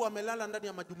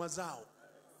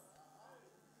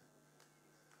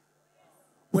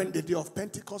 When the day of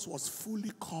Pentecost was fully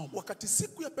come,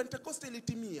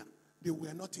 they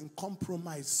were not in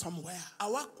compromise somewhere.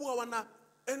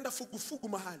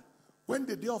 When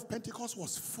the day of Pentecost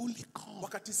was fully come,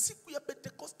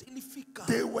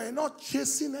 they were not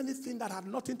chasing anything that had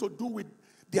nothing to do with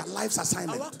their life's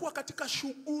assignment.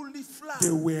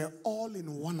 They were all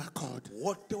in one accord,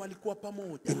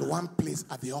 in one place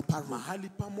at the upper room.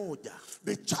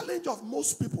 The challenge of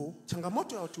most people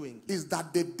is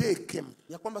that the day came,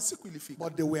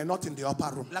 but they were not in the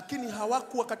upper room.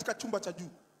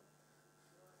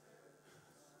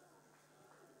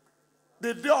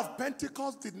 The day of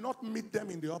Pentecost did not meet them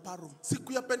in the upper room.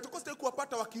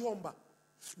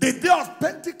 The day of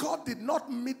Pentecost did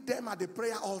not meet them at the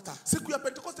prayer altar.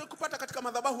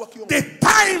 The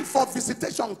time for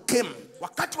visitation came,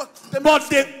 but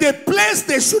the place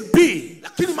they should be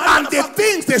and the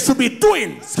things they should be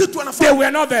doing, they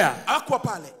were not there.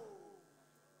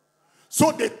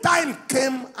 So the time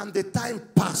came and the time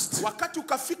passed.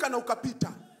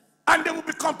 And they will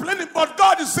be complaining, but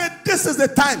God, you said this is the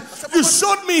time. You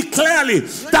showed me clearly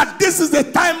that this is the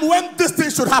time when this thing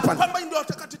should happen.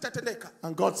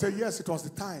 And God said, yes, it was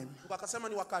the time.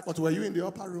 But were you in the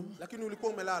upper room?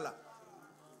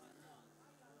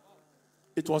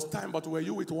 It was time, but were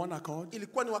you with one accord?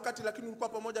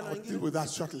 I'll deal with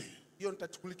that shortly.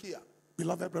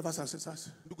 Beloved brothers and sisters,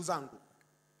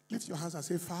 lift your hands and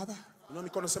say, Father,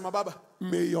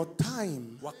 may your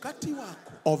time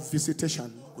of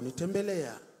visitation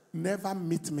never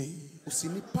meet me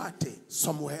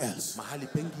somewhere else.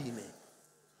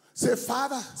 Say,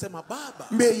 Father,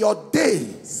 may your day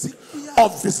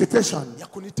of visitation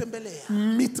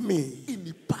meet me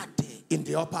in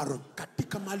the upper room.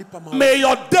 May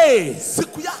your day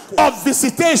of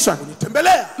visitation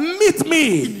meet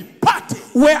me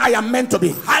where I am meant to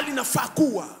be.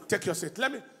 Take your seat.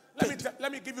 Let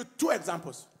me give you 2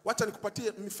 examples.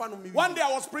 One day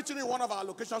I was preaching in one of our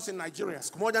locations in Nigeria,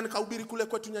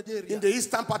 in the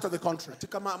eastern part of the country.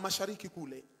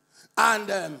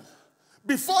 And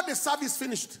before the service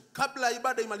finished,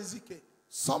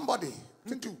 somebody,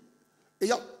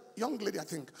 young lady, I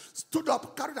think, stood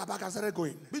up, carried her bag and started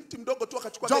going. Binti mdogo tu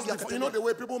akachukua Just begi before, you know the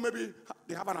way people maybe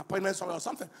they have an appointment somewhere or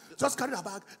something. Just carried her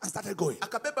bag and started going.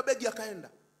 Akabeba begi akaenda.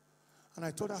 And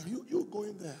I told her, you go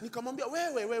in there. Nikamwambia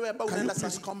wewe ambao Can you unaenda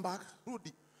please sasa. come back?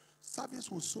 Rudi.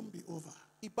 Service will soon be over.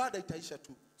 Ibada itaisha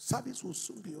tu. Service will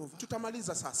soon be over.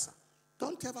 Tutamaliza sasa.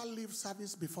 Don't ever leave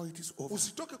service before it is over.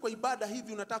 Usitoke kwa ibada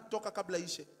hivi unataka kutoka kabla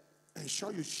ishe.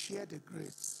 Ensure you share the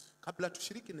grace. Kabla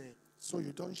tushiriki naye. So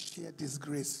you don't share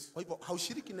disgrace. Kwa hivyo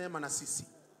haushiriki neema na sisi.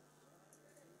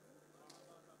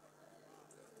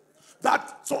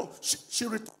 So she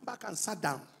returned back and sat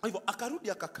down. Kwa hivyo akarudi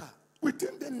akakaa.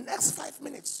 Within the next 5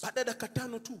 minutes, Baada ya dakika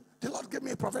 5 tu, the Lord gave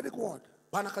me a prophetic word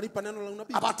Bwana akanipa neno la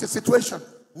unabii about a situation,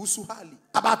 kuhusu hali,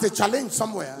 about a challenge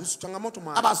somewhere, kuhusu changamoto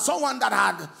mahali, about someone that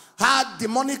had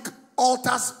demonic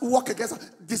altars work against her,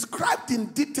 described in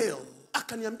detail,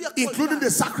 akaniambia including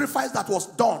the sacrifice that was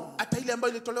done. hata ile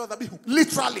ambayo ilitolewa dhabihu.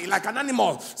 Literally, like an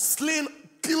animal, slain,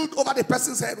 killed over the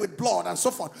person's head with blood and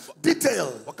so forth.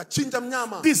 Detail. Wakachinja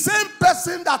mnyama. The same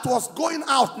person that was going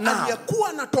out now, aliyekuwa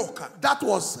anatoka, that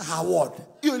was her word.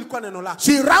 Hiyo ilikuwa neno lake.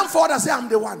 She ran forward and said, I'm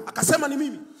the one. Akasema ni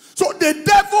mimi. So the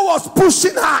devil was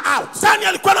pushing her out. Sani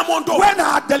alikuwa anamuondoa. When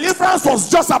her deliverance was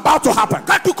just about to happen.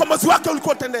 Kati ukombozi wake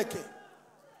ulikuwa utendeke.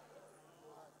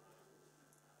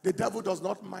 The devil does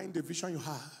not mind the vision you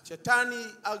have. Shetani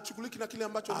hachuguliki na kile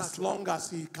ambacho as long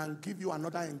as he can give you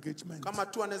another engagement. Kama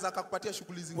tu anaweza akakupatia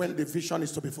shughuli zingine. When the vision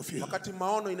is to be fulfilled. Wakati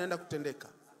maono inaenda kutendeka.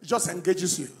 He just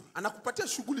engages you. Anakupatia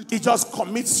shughuli tu. He just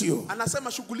commits you.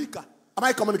 Anasema shughulika. Am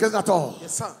I communicating at all?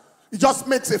 Yes, sir. He just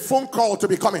makes a phone call to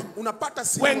be coming. Unapata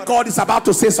simu. When God is about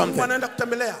to say something. Anaenda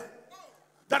kutembelea.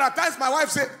 There are times my wife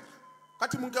said, she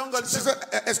said,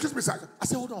 excuse me, sir. I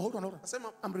said, hold on.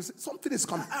 Something is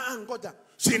coming. Ngoja.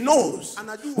 She knows.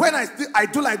 When I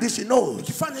do like this, she knows.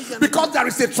 Because there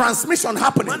is a transmission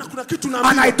happening.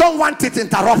 And I don't want it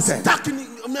interrupted.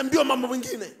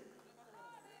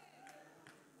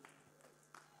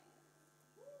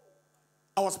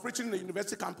 I was preaching in the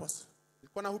university campus.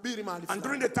 And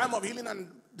during the time of healing and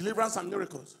deliverance and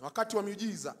miracles, I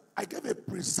gave a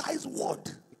precise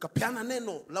word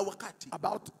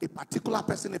about a particular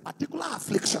person, a particular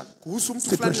affliction,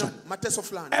 situation.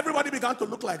 Everybody began to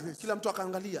look like this.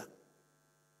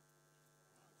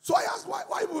 So I asked,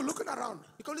 why were we looking around?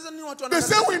 They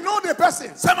say we know the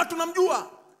person.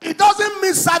 He doesn't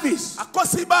miss service.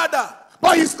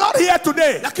 But he's not here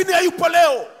today.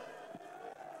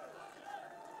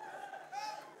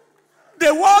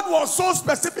 The word was so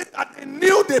specific that they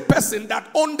knew the person that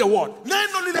owned the word.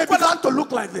 They began to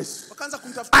look like this.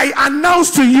 I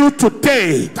announce to you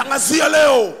today.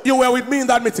 You were with me in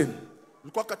that meeting.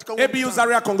 ABU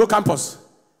Zaria Congo campus.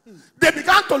 They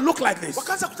began to look like this.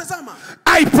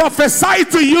 I prophesy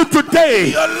to you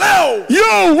today.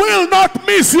 You will not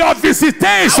miss your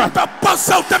visitation.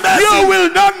 You will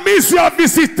not miss your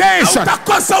visitation.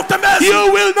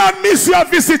 You will not miss your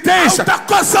visitation.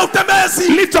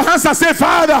 Lift your hands and say,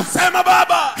 Father,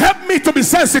 help me to be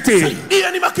sensitive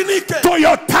to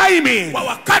your timing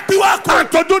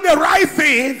and to do the right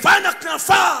thing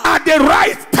at the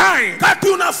right time.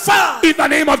 In the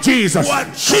name of Jesus.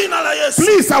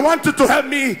 Please, I want you to help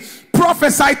me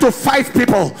prophesy to 5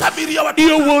 people.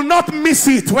 You will not miss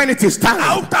it when it is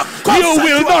time. You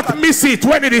will not miss it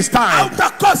when it is time.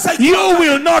 You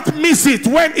will not miss it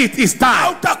when it is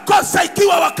time.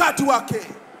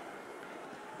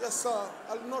 Yes, sir.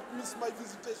 I will not miss my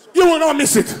visitation. You will not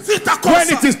miss it. When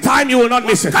it is time, you will not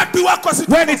miss it.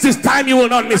 When it is time, you will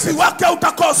not miss it.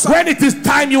 When it is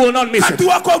time, you will not miss it.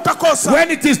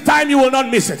 When it is time, you will not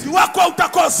miss it.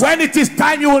 When it is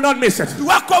time, you will not miss it.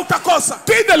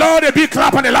 Give the Lord a big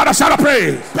clap and a louder shout of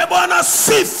praise.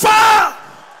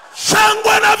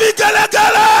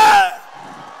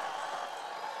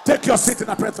 Take your seat in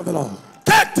the presence of the Lord.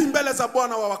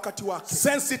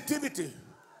 Sensitivity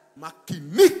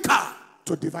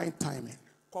to divine timing.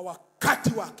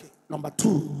 Number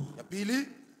 2,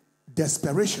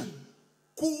 desperation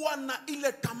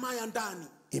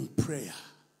in prayer.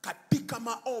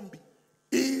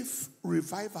 If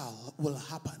revival will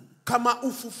happen,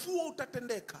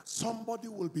 somebody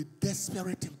will be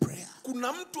desperate in prayer.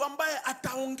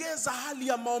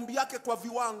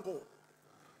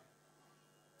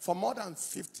 For more than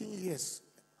 15 years,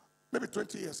 maybe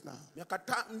 20 years now,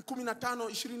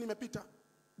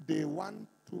 day 1,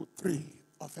 2, 3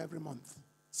 of every month,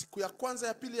 we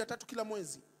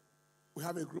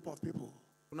have a group of people.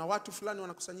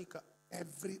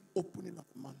 Every opening of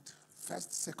the month,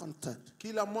 first, second, third,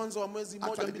 actually the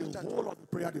whole of the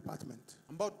prayer department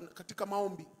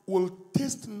will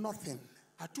taste nothing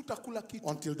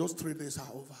until those 3 days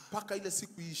are over.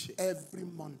 Every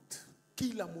month.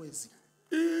 kila mwezi.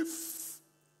 If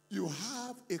you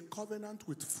have a covenant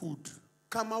with food,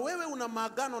 kama wewe una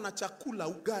maagano na chakula,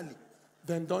 ugali,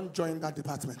 then don't join that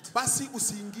department. Basi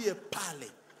usiingie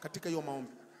pale katika hiyo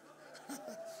maombi.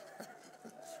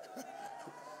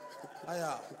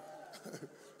 Aya.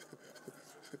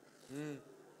 You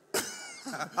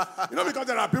know, because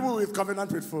there are people with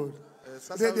covenant with food.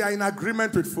 They are in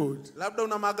agreement with food. Labda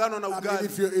una maagano na ugali. I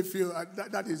mean, if you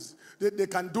that is, they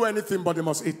can do anything but they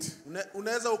must eat.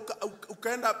 Unaweza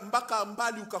ukaenda mpaka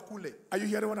mbali ukakule. Are you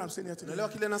hearing what I'm saying here today? Unaelewa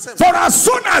kile nasema? For as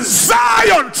soon as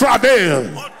Zion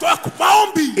travailed,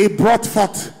 he brought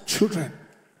forth children.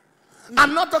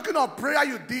 I'm not talking of prayer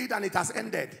you did and it has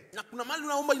ended.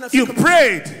 You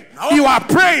prayed. You are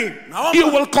praying. You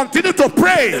will continue to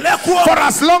pray for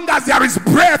as long as there is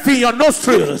breath in your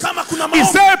nostrils. He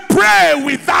said, pray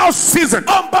without season.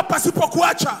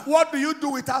 What do you do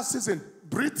without season?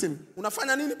 Breathing.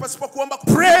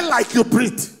 Pray like you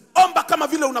breathe. I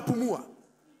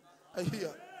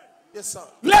hear. Yes, sir.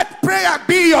 Let prayer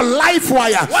be your life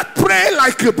wire. Pray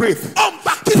like you breathe.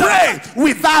 Pray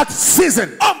without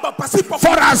season.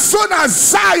 For as soon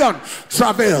as Zion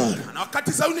travailed,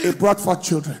 he brought forth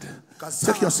children.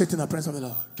 Take your seat in the presence of the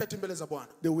Lord.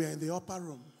 They were in the upper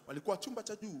room. They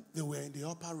were in the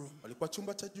upper room.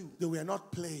 They were not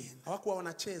playing.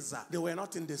 They were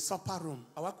not in the supper room.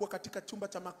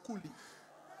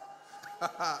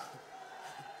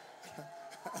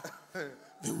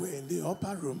 They were in the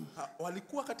upper room. And they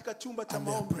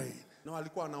are praying.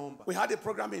 We had a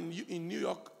program in New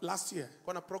York last year.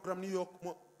 And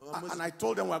I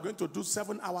told them we are going to do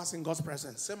 7 hours in God's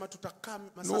presence.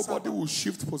 Nobody will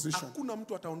shift position.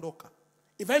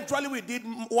 Eventually we did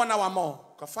 1 hour more.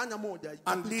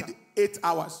 And did 8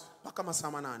 hours.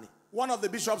 One of the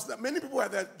bishops, many people were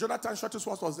there. Jonathan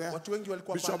Shortisworth was there.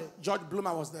 Bishop George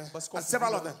Bloomer was there. And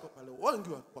several of them.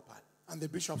 And the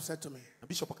bishop said to me,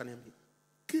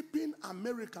 keeping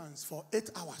Americans for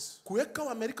 8 hours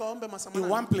in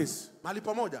one place,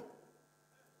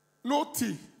 no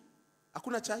tea,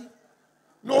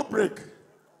 no break,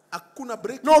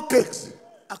 no cakes.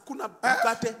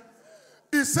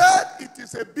 He said it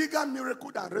is a bigger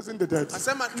miracle than raising the dead.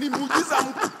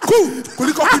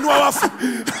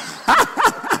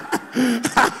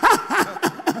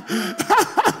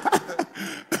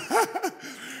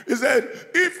 He said,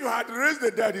 if you had raised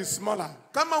the dead, it's smaller.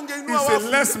 It's a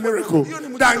less miracle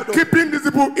than keeping these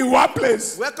people in one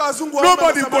place.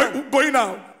 Nobody going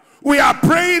out. We are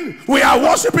praying, we are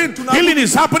worshiping, healing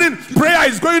is happening, prayer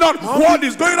is going on, word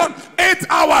is going on. 8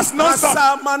 hours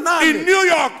non-stop. In New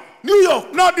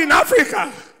York, not in Africa.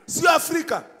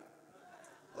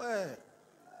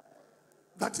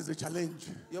 That is a challenge.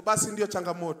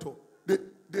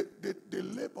 The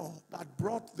labor that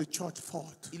brought the church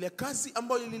forth.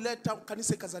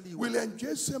 William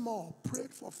J. Seymour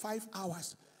prayed for 5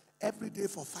 hours every day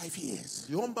for 5 years.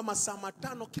 When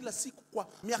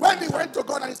he went to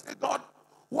God and he said, God,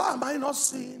 why am I not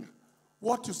seeing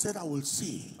what you said I will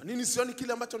see?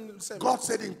 God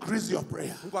said, increase your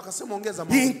prayer.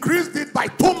 He increased it by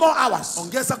 2 more hours.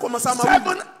 7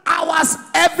 hours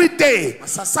every day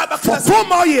for 2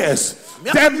 more years.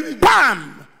 Then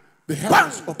bam! The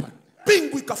heavens open.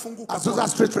 Azusa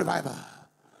Street Revival.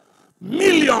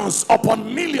 Millions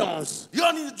upon millions.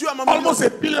 Almost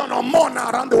 1 billion or more now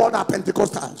around the world are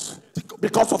Pentecostals.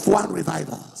 Because of one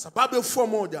revival.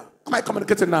 Am I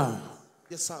communicating now?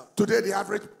 Yes, sir. Today the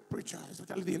average preacher,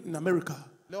 especially in America,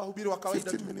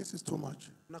 15 minutes is too much.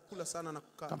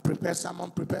 Can prepare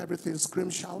sermon, prepare everything, scream,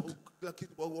 shout. But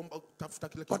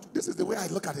this is the way I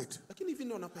look at it.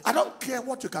 I don't care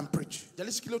what you can preach.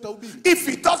 If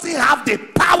it doesn't have the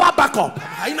power backup,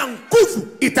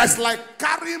 it is like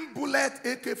carrying bullet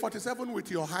AK-47 with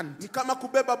your hand and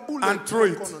throw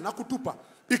it.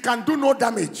 It can do no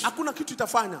damage.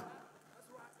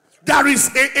 There is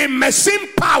a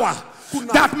machine power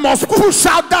that must push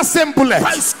out that same bullet.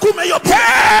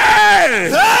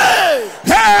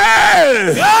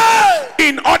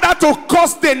 In order to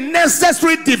cause the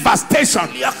necessary devastation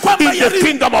in the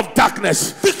kingdom of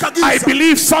darkness. I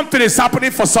believe something is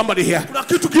happening for somebody here.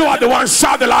 You are the one,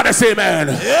 shout the loudest amen.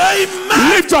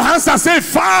 Lift your hands and say,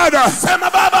 Father,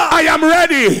 I am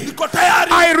ready.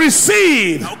 I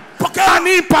receive an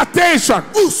impartation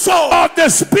of the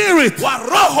spirit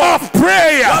of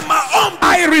prayer.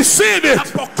 I receive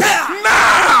it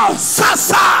now.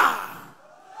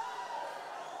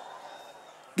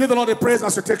 Give the Lord a praise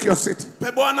as you take your seat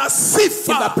in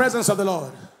the presence of the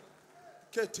Lord.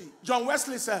 John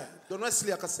Wesley said,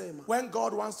 when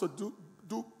God wants to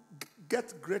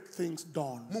get great things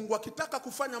done, Mungu akitaka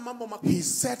kufanya mambo makuu, he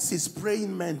sets his praying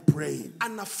men praying.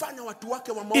 anafanya watu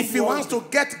wake wa maombi. If he wants to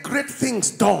get great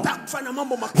things done, kufanya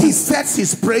mambo makuu, he sets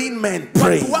his praying men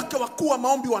praying. watu wake wakuu wa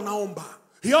maombi wanaomba.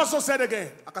 He also said again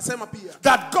Akasema pia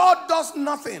that God does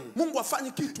nothing Mungu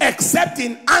afanyi kitu except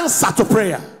in answer to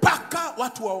prayer. mpaka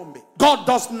watu waombe. God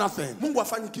does nothing Mungu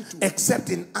afanyi kitu except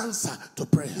in answer to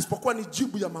prayer. isipokuwa ni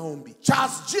jibu ya maombi.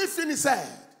 Charles G. Finney said,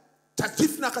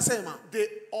 Tajifna akasema, the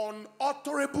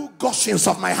unutterable gushings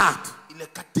of my heart, ile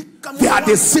katika they are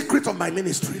the moyo secret of my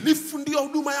ministry. lifu ndio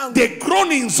huduma yangu. The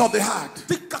groanings of the heart,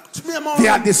 Katika kutumia they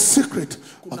are maombi the secret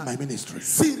of my ministry.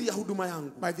 siri ya huduma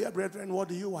yangu. My dear brethren, what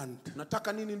do you want?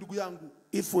 Nataka nini ndugu yangu?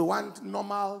 If we want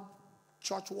normal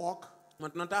church work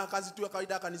Tunataka kazi tu ya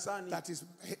kawaida kanisani that is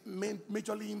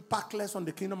majorly impactless on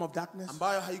the kingdom of darkness,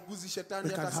 ambayo haiguzi shetani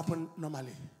it can hata happen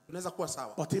normally. inaweza kuwa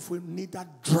sawa. But if we need that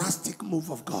drastic move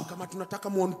of God, Kama tunataka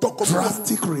muondoko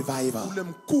drastic revival, ule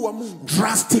mkuu wa Mungu,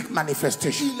 drastic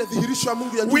manifestation, ile dhihirisho ya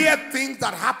Mungu ya juu, weird things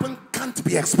that happen can't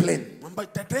be explained, ambayo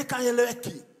itateka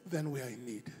eleweki, then we are in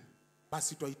need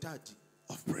basi tunahitaji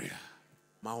of prayer.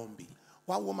 maombi.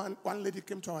 One lady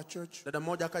came to our church. Dada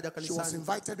mmoja akaja She was kanisani,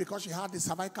 invited because she had the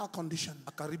cervical condition.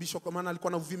 akaribishwa kwa maana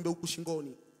alikuwa na uvimbe huku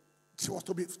shingoni. She was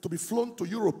to be flown to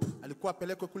Europe. Alikuwa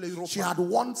apelekwe kule She Europa. had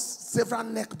worn several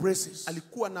neck braces.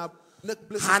 Alikuwa na neck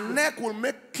braces. Her neck will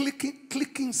make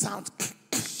clicking sounds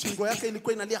Shingo yake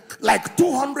ilikuwa inalia like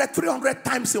 200, 300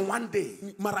 times in one day.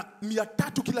 mara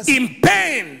 300 kila siku. In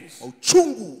pain.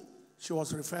 Uchungu. She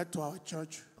was referred to our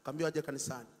church. Akaambiwa aje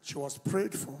kanisani. She was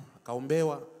prayed for.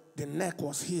 Akaombewa. The neck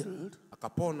was healed.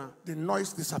 Akapona. The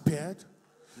noise disappeared.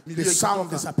 The Milio sound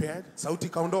ikatoka. disappeared. Sauti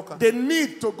ikaondoka. The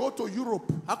need to go to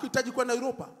Europe Hakuhitaji kwenda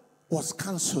Europa. was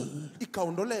cancelled.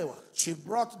 Ikaondolewa. She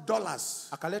brought dollars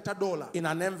Akaleta dola in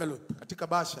an envelope katika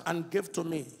basha and gave to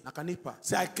me. akanipa.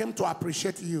 Say, I came to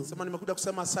appreciate you Sema nimekuja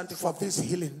kusema asante for kwa this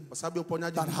healing kwa sababu ya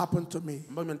uponyaji that happened to me.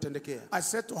 ambao imenitendekea. I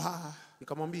said to her,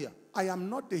 Nikamwambia, I am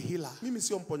not the healer. mimi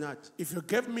sio mponyaji. If you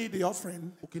gave me the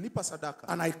offering Ukinipa sadaka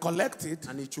and I collect it,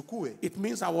 na niichukue, it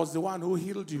means I was the one who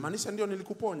healed you. maanisha ndio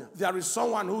nilikuponya. There is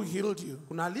someone who healed you.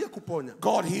 Kuna aliyekuponya.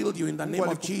 God healed you in the name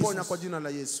Mungu of alikuponya kwa Jesus. jina la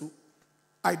Yesu.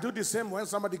 I do the same when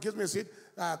somebody gives me a seed,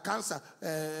 cancer,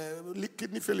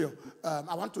 kidney failure.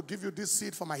 I want to give you this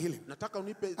seed for my healing. Nataka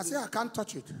unipe. I say I can't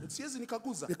touch it. Siwezi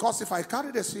nikaguza. Because if I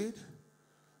carry the seed,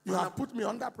 you have put me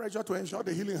under pressure to ensure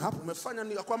the healing happens. Umefanya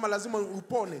ni kwamba lazima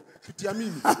upone kupitia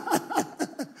mimi.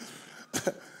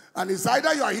 And it's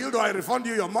either you are healed or I refund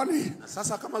you your money.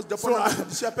 Sasa kama So hujapona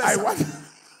kurudishia I pesa. want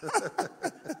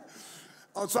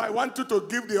also I want you to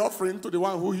give the offering to the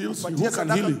one who heals you, who Patia can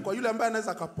heal sadaka you. kwa yule ambaye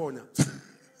anaweza akaponya.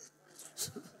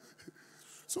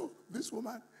 So this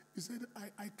woman, he said,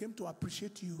 I came to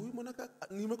appreciate you Huyu mwanaka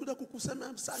nimekuja kukusema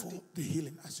for asante. the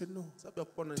healing. I said, no. Sababu ya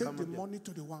kupona Take the nikamwambia. money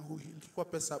to the one who healed you. Kwa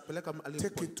pesa peleka Take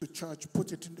aliyeponya. it to church,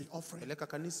 put it in the offering. Peleka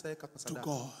kanisa eka kwa sadaka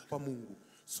God. kwa Mungu.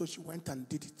 So she went and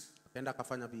did it. Akaenda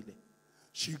akafanya vile.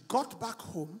 She got back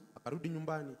home, Akarudi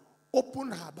nyumbani,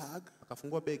 opened her bag,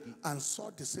 akafungua begi. and saw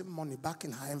the same money back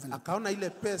in her envelope. Akaona ile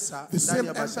pesa The ndani same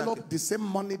ya basi envelope, yake. the same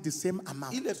money, the same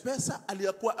amount. Ile pesa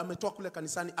aliyokuwa ametoa kule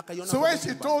kanisani akaiona So kwa when she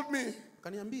nyumba. told me,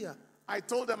 Akaniambia, I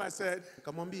told them, I said,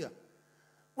 nikamwambia,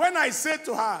 when I said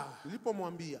to her,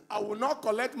 nilipomwambia I will not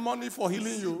collect money for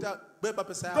healing you, beba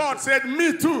pesa yako. God said,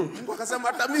 me too. Mungu akasema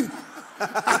hata mimi.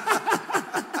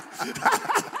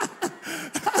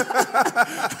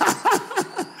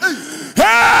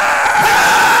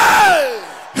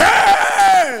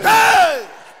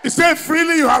 He said,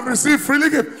 freely you have received, freely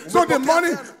give. So the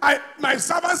money, my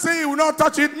servant say he will not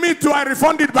touch it. Me too, I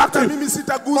refund it back to him. Mimi But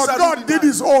sitagusa. God did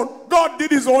his own. God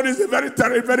did his own in a very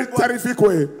terrific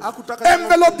way.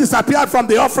 Envelope disappeared from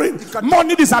the offering.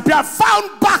 Money disappeared,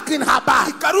 found back in her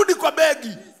bag. Ikarudi kwa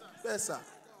begi. Pesa.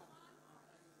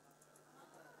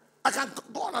 I can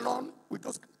go on and on with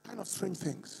those kind of strange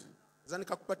things. Sasa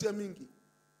nikakupatia mingi.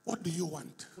 What do you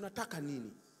want? Unataka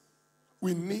nini?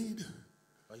 We need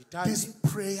this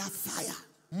prayer fire.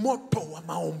 Moto wa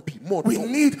maombi. Moto. We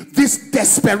need this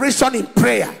desperation in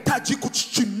prayer. Taji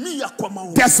kuchichimia kwa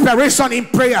maombi. Desperation in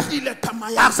prayer. Ile tamaa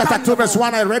ya Acts chapter 2 verse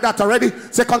 1, I read that already.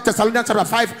 2 Thessalonians chapter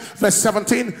 5 verse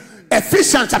 17.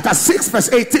 Ephesians chapter 6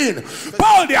 verse 18.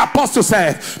 Paul the apostle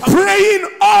said, praying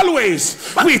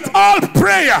always with all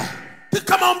prayer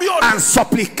and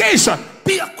supplication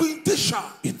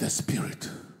in the spirit.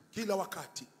 Kila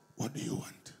wakati. What do you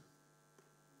want?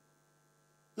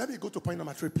 Let me go to point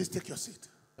number 3. Please take your seat.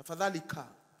 Tafadhali kaa.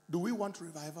 Do we want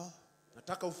revival?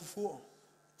 Nataka ufufuo.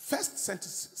 First,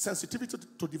 sensitivity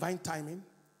to divine timing.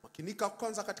 Makinika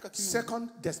kwanza katika kiungo. Second,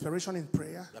 desperation in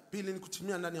prayer. Ya pili ni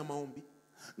kutimia ndani ya maombi.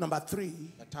 Number 3,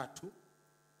 Ya tatu,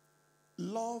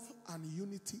 love and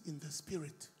unity in the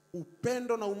spirit.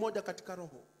 Upendo na umoja katika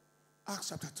roho. Acts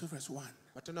chapter 2 verse 1.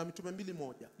 Matendo ya Mitume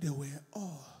 2:1. They were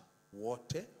all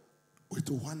wote with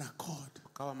one accord.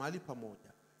 Wakawa mahali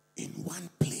pamoja. In one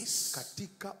place.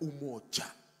 Katika umoja.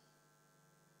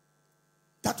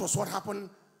 That was what happened.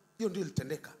 Hiyo ndio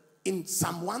ilitendeka. In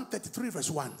Psalm 133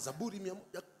 verse 1. Zaburi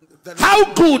 100.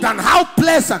 How good and how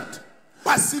pleasant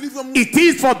it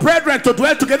is for brethren to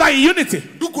dwell together in unity.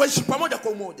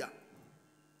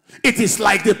 It is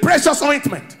like the precious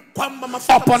ointment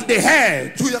upon the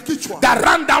head that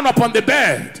ran down upon the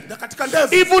bed,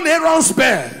 even Aaron's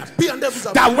beard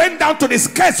that went down to the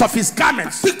skirts of his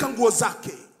garments,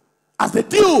 as the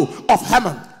dew of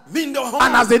Hermon,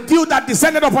 and as the dew that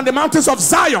descended upon the mountains of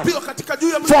Zion.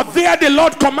 For there the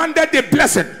Lord commanded the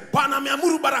blessing,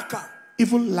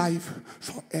 even life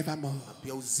forevermore.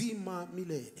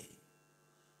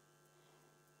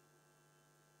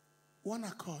 One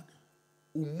accord.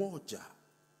 Umoja.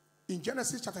 In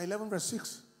Genesis chapter 11 verse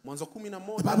 6, Mwanzo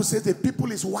 11, the Bible says the people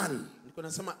is one.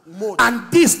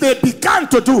 And this they began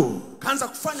to do,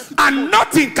 and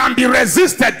nothing can be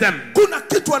resisted them.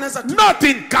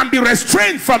 Nothing can be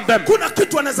restrained from them,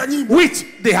 which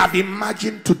they have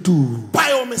imagined to do.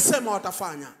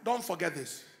 Don't forget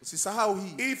this.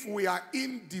 If we are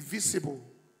indivisible,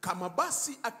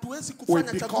 we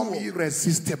become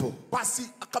irresistible.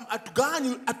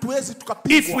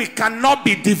 If we cannot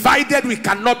be divided, we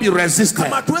cannot be resisted.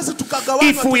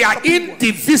 If we are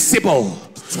indivisible,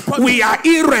 we are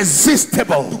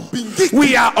irresistible.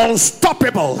 We are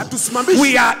unstoppable.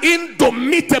 We are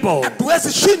indomitable.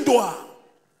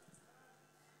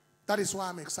 That is why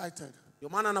I'm excited.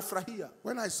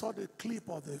 When I saw the clip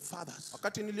of the fathers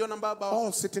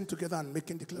all sitting together and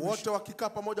making declarations,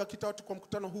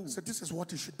 so this is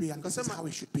what it should be and this is how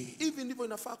it should be.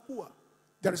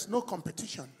 There is no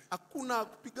competition.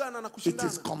 It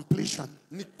is completion.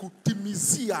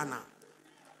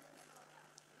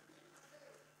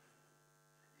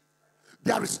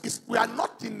 We are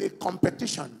not in a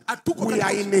competition. We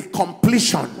are in a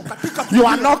completion. You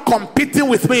are not competing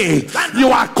with me.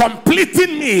 You are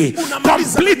completing me.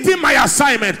 Completing my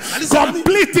assignment.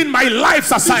 Completing my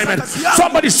life's assignment.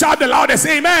 Somebody shout the loudest,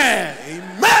 amen.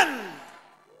 Amen.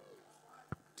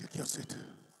 Take your seat.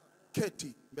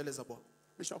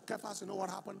 Bishop Kephas, you know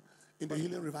what happened in the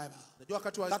healing revival?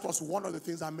 That was one of the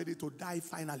things that made it to die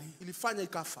finally.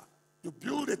 You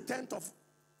build a tent of...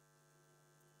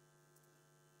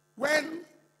 When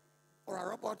Ora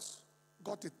Roberts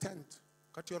got a tent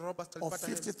of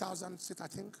 50,000 seats, I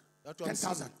think,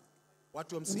 10,000.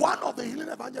 One of the healing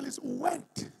evangelists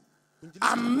went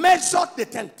and measured the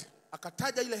tent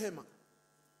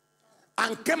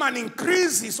and came and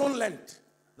increased his own length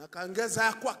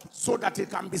so that it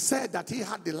can be said that he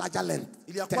had the larger length.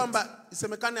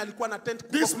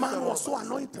 This man was so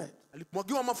anointed.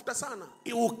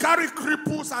 He will carry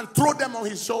cripples and throw them on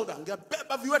his shoulder. They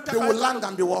will land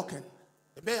and be walking.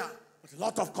 With a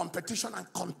lot of competition and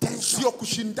contention.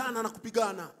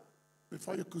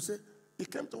 Before you could say, he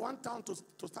came to one town to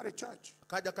start a church.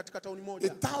 A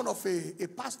town of a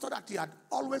pastor that he had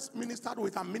always ministered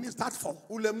with and ministered for.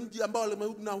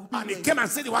 And he came and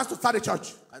said he wants to start a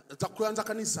church. And the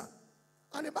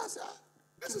pastor said,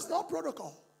 this is not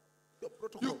protocol.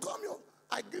 You come here.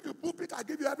 I give you pulpit, I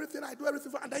give you everything, I do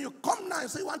everything. And then you come now and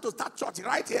say you want to start church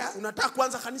right here.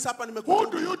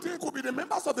 Who do you think will be the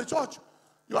members of the church?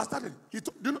 You are starting.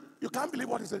 You can't believe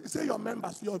what he said. He said your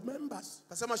members. Your members.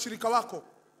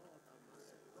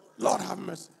 Lord have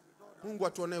mercy.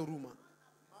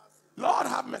 Lord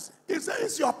have mercy. He said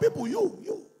it's your people,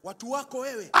 you.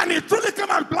 And he truly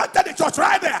came and planted the church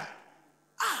right there.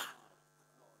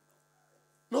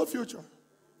 No future.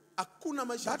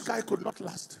 That guy could not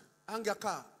last.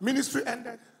 Ministry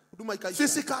ended.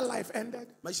 Physical life ended.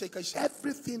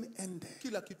 Everything ended.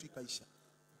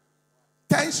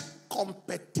 Tense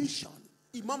competition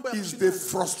is the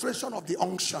frustration of the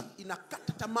unction.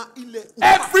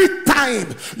 Every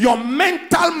time your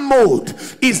mental mode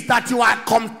is that you are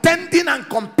contending and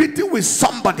competing with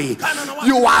somebody,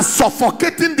 you are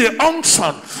suffocating the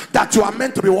unction that you are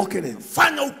meant to be walking in.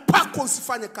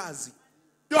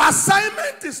 Your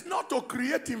assignment is not to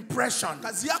create impression.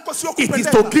 It is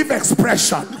to give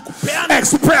expression.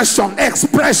 Expression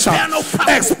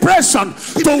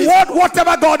to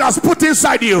whatever God has put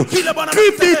inside you. Give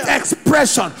it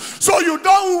expression. So you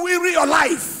don't weary your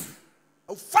life.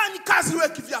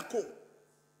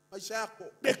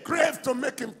 They crave to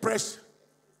make impression.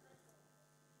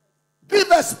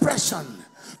 Give expression.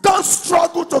 Don't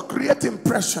struggle to create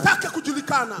impression.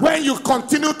 When you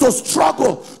continue to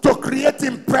struggle to create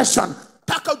impression,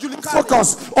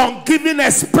 Focus on giving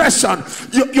expression.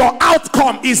 Your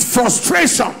outcome is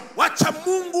frustration. Wacha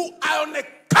Mungu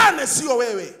aonekane sio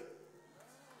wewe.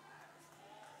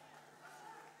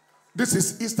 This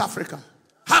is East Africa.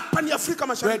 Hapa ni Afrika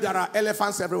Mashariki. Where there are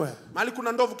elephants everywhere. Mahali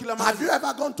kuna ndovu kila mahali. Have you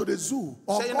ever gone to the zoo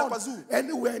or gone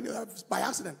anywhere by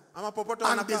accident? And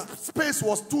the space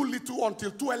was too little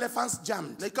until 2 elephants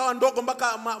jammed. Na ikawa ndogo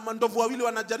mpaka mandovu wawili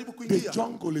wanajaribu kuingia. The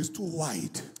jungle is too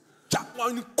wide.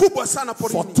 Ni kubwa sana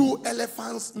porini. For 2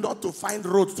 elephants not to find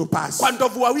roads to pass. Kwa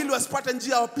ndovu wawili wasipate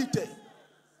njia wapite.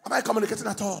 Am I communicating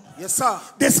at all? Yes, sir.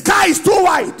 The sky is too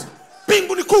wide.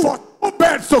 Bingu ni kubwa. For 2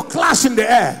 birds to clash in the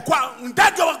air. Kwa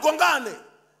ndege wagongane.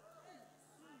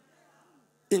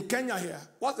 In Kenya here,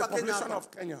 what's the population of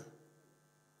Kenya?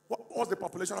 What's the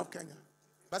population of Kenya?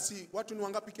 Basi watu ni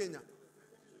wangapi Kenya?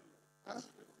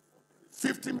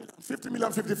 50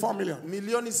 million, 54 million.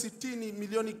 Milioni 60,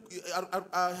 milioni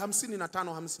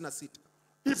 55, 56.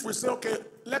 If we say, okay,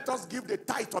 let us give the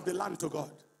tithe of the land to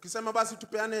God. Kisema basi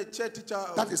tupeane cheti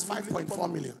cha that is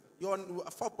 5.4 million. You're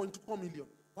 4.4 million.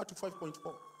 What to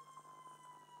 5.4?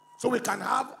 So we can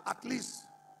have at least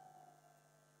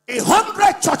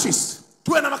 100 churches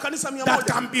that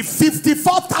can be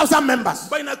 54,000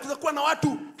 members.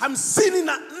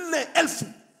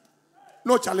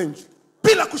 No challenge.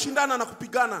 Bila kushindana na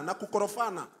kupigana na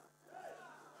kukorofana.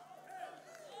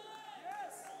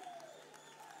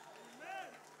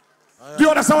 Do you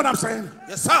understand what I'm saying?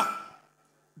 Yes, sir.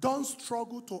 Don't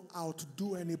struggle to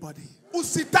outdo anybody.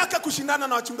 Usitake kushindana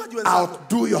na wachungaji wenzako.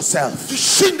 Outdo yourself.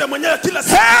 Jishinde mwenyewe kila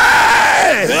siku.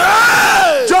 Hey!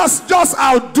 Just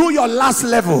outdo your last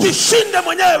level. Jishinde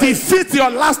mwenyewe. Defeat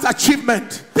your last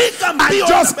achievement. And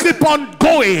just keep on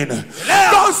going.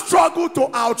 Don't struggle to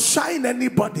outshine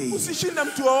anybody. Usishinde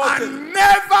mtu wowote. And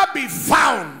never be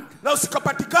found na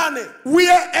usikapatikane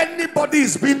where anybody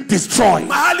is being destroyed.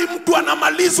 Mahali mtu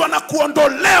anamalizwa na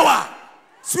kuondolewa.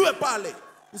 Siwe pale.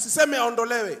 Usiseme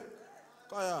aondolewe.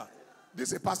 Kaya.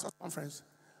 This is a pastor's conference,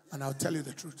 and I'll tell you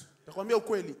the truth.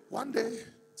 One day,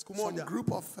 some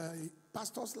group of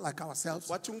pastors like ourselves,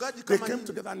 they came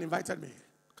together and invited me.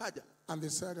 And they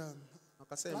said,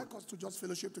 like us to just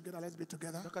fellowship together, let's be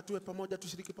together.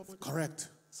 Correct.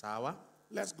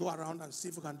 Let's go around and see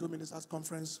if we can do ministers'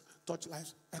 conference, touch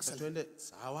lives. Excellent.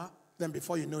 Then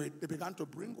before you know it, they began to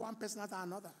bring one person after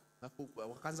another.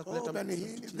 Oh,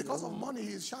 Benny, because of money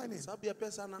he is shining.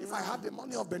 If I have the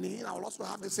money of Benny, I will also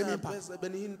have the same impact.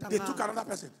 They took another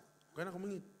person.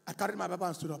 I carried my Bible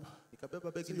and stood up.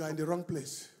 You are in the wrong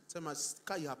place.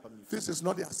 This is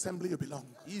not the assembly you belong.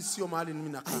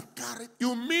 I carried.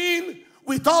 You mean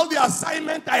with all the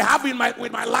assignment I have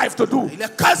with my life to do,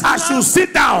 I should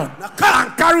sit down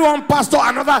and carry one pastor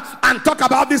another and talk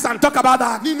about this and talk about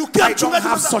that? I don't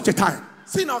have such a time.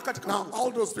 Now, all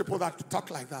those people that talk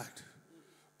like that,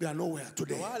 they are nowhere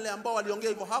today.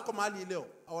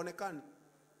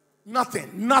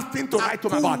 Nothing to write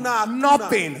about.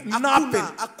 Nothing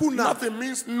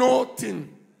means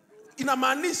nothing.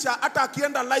 Inamaanisha hata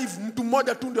akienda live mtu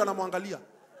mmoja tu ndio anamwangalia.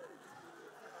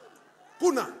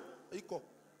 Kuna iko.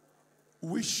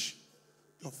 Wish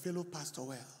your fellow pastor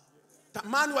well.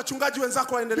 Tamani wachungaji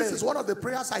wenzako waendelee. This is one of the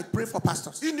prayers I pray for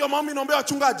pastors. Hii ndio maombi naombea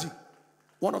wachungaji.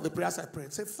 One of the prayers I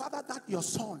prayed. Say, Father, that your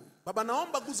son,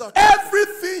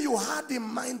 everything you had in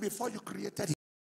mind before you created him,